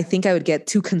 I think I would get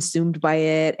too consumed by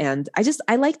it. And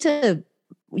I like to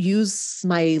use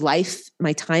my life,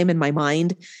 my time, and my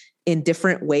mind in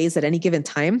different ways at any given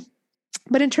time.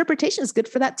 But interpretation is good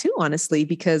for that too, honestly,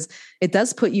 because it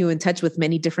does put you in touch with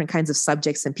many different kinds of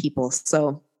subjects and people.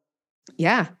 So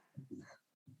yeah.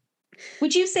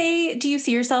 Do you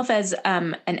see yourself as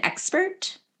an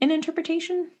expert in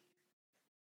interpretation?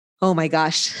 Oh my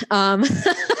gosh.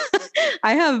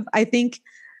 I think,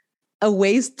 a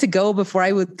ways to go before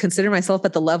I would consider myself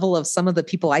at the level of some of the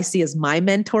people I see as my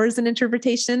mentors in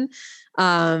interpretation.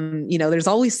 There's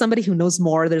always somebody who knows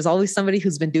more. There's always somebody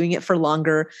who's been doing it for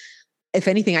longer. If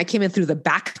anything, I came in through the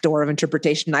back door of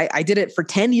interpretation. I did it for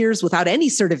 10 years without any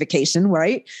certification,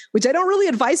 right? Which I don't really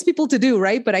advise people to do,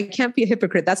 right? But I can't be a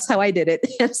hypocrite. That's how I did it.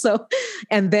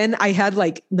 And then I had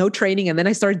like no training, and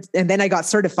then I got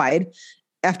certified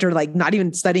after like not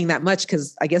even studying that much,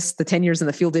 because I guess the 10 years in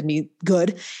the field did me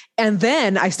good. And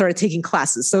then I started taking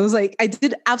classes. So it was like, I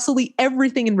did absolutely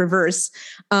everything in reverse.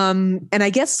 And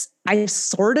I guess I've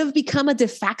sort of become a de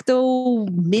facto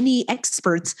mini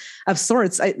expert of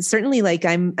sorts. Certainly like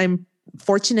I'm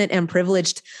fortunate and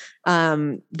privileged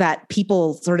that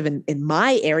people sort of in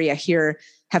my area here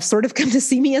have sort of come to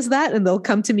see me as that. And they'll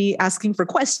come to me asking for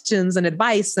questions and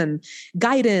advice and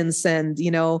guidance. And,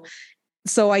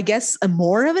 so I guess I'm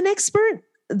more of an expert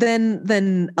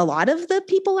than a lot of the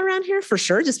people around here, for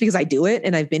sure, just because I do it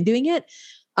and I've been doing it.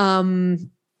 But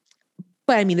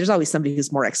I mean, there's always somebody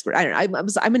who's more expert. I don't know.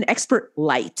 I'm an expert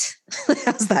light.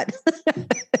 How's that?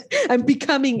 I'm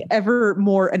becoming ever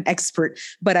more an expert,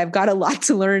 but I've got a lot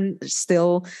to learn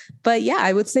still. But yeah,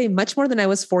 I would say much more than I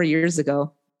was 4 years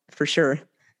ago, for sure.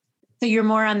 So you're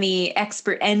more on the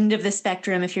expert end of the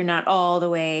spectrum if you're not all the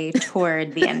way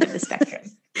toward the end of the spectrum.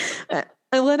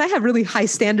 And I have really high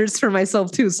standards for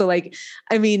myself too. So like,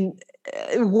 I mean,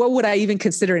 what would I even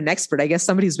consider an expert? I guess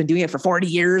somebody who's been doing it for 40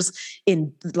 years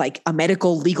in like a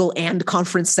medical, legal, and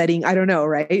conference setting. I don't know,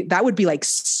 right? That would be like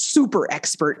super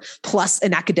expert, plus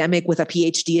an academic with a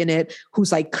PhD in it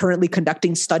who's like currently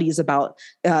conducting studies about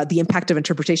the impact of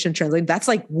interpretation and translation. That's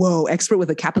like, whoa, expert with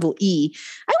a capital E.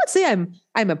 I would say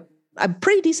I'm a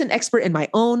pretty decent expert in my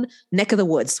own neck of the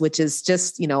woods, which is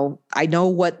just, I know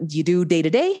what you do day to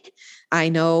day. I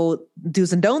know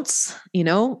do's and don'ts,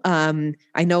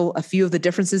 I know a few of the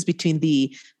differences between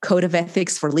the code of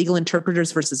ethics for legal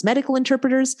interpreters versus medical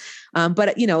interpreters.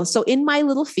 But so in my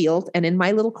little field and in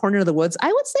my little corner of the woods,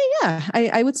 I would say, yeah,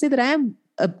 I would say that I am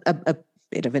a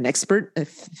bit of an expert,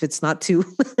 if it's not too,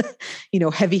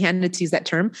 heavy-handed to use that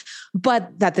term,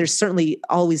 but that there's certainly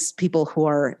always people who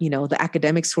are, the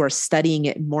academics who are studying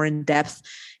it more in depth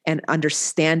and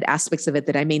understand aspects of it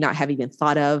that I may not have even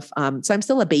thought of. So I'm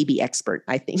still a baby expert,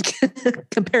 I think,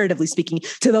 comparatively speaking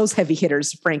to those heavy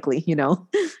hitters, frankly,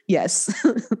 yes.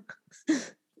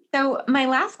 So my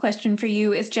last question for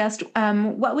you is just,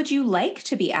 what would you like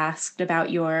to be asked about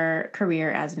your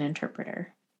career as an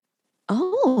interpreter?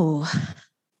 Oh,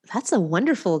 that's a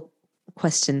wonderful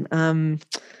question.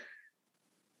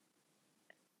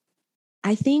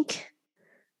 I think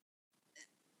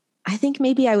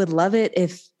maybe I would love it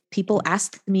if people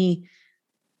asked me,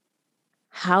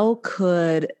 how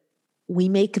could we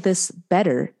make this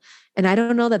better? And I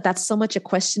don't know that that's so much a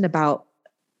question about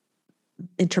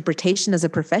interpretation as a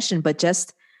profession, but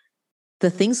just the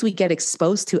things we get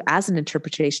exposed to as an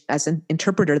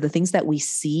interpreter, the things that we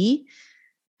see.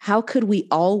 How could we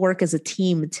all work as a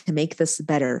team to make this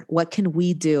better? What can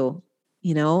we do?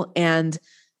 And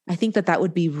I think that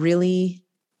would be really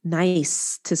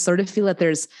nice to sort of feel that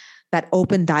there's that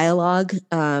open dialogue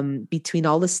between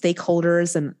all the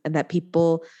stakeholders and that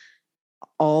people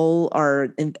all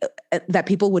are, that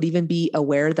people would even be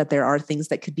aware that there are things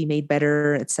that could be made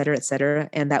better, et cetera,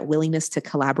 and that willingness to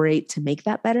collaborate to make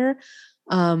that better.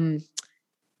 Because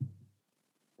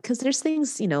there's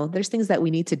things that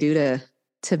we need to do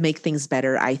to make things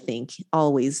better, I think,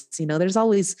 always. There's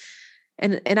always,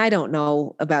 and I don't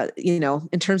know about,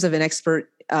 in terms of an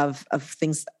expert of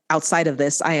things outside of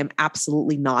this, I am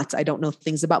absolutely not. I don't know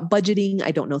things about budgeting.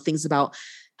 I don't know things about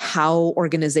how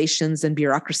organizations and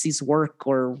bureaucracies work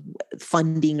or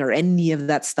funding or any of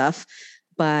that stuff,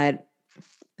 but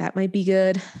that might be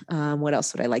good. What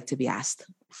else would I like to be asked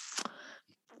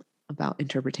about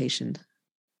interpretation?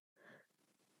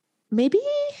 Maybe,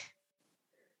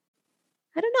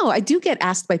 I don't know. I do get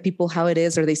asked by people how it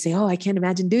is, or they say, oh, I can't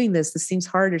imagine doing this. This seems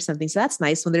hard or something. So that's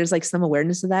nice when there's like some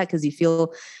awareness of that, because you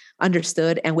feel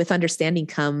understood, and with understanding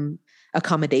come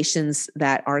accommodations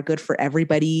that are good for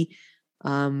everybody.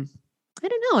 I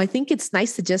don't know. I think it's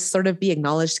nice to just sort of be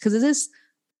acknowledged, because it is,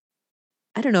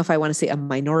 I don't know if I want to say a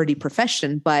minority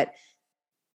profession, but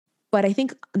I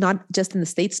think not just in the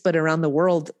States, but around the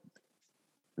world,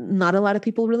 not a lot of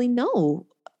people really know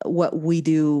what we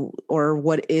do or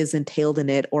what is entailed in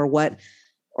it, or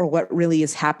what really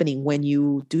is happening when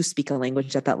you do speak a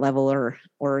language at that level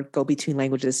or go between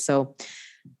languages. So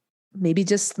maybe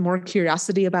just more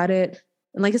curiosity about it.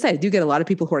 And like I said, I do get a lot of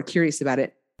people who are curious about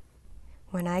it.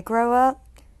 When I grow up,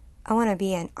 I want to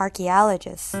be an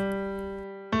archaeologist.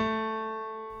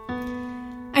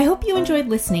 I hope you enjoyed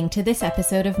listening to this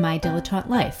episode of My Dilettante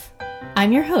Life.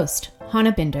 I'm your host,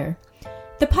 Hannah Binder.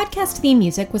 The podcast theme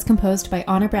music was composed by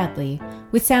Anna Bradley,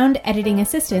 with sound editing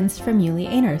assistance from Yuli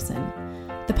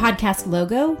Einarsson. The podcast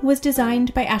logo was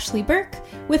designed by Ashley Burke,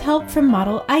 with help from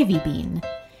model Ivy Bean.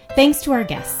 Thanks to our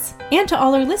guests, and to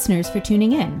all our listeners for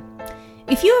tuning in.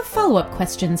 If you have follow-up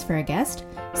questions for a guest,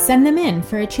 send them in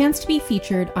for a chance to be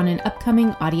featured on an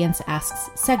upcoming Audience Asks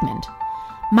segment.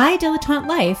 My Dilettante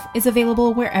Life is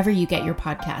available wherever you get your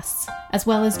podcasts, as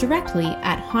well as directly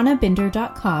at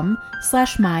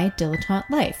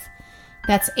hannahbinder.com/mydilettantelife.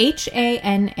 That's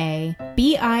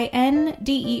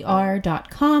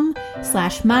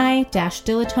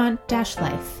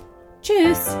HANABINDER.com/my-dilettante-life.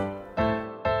 Tschüss!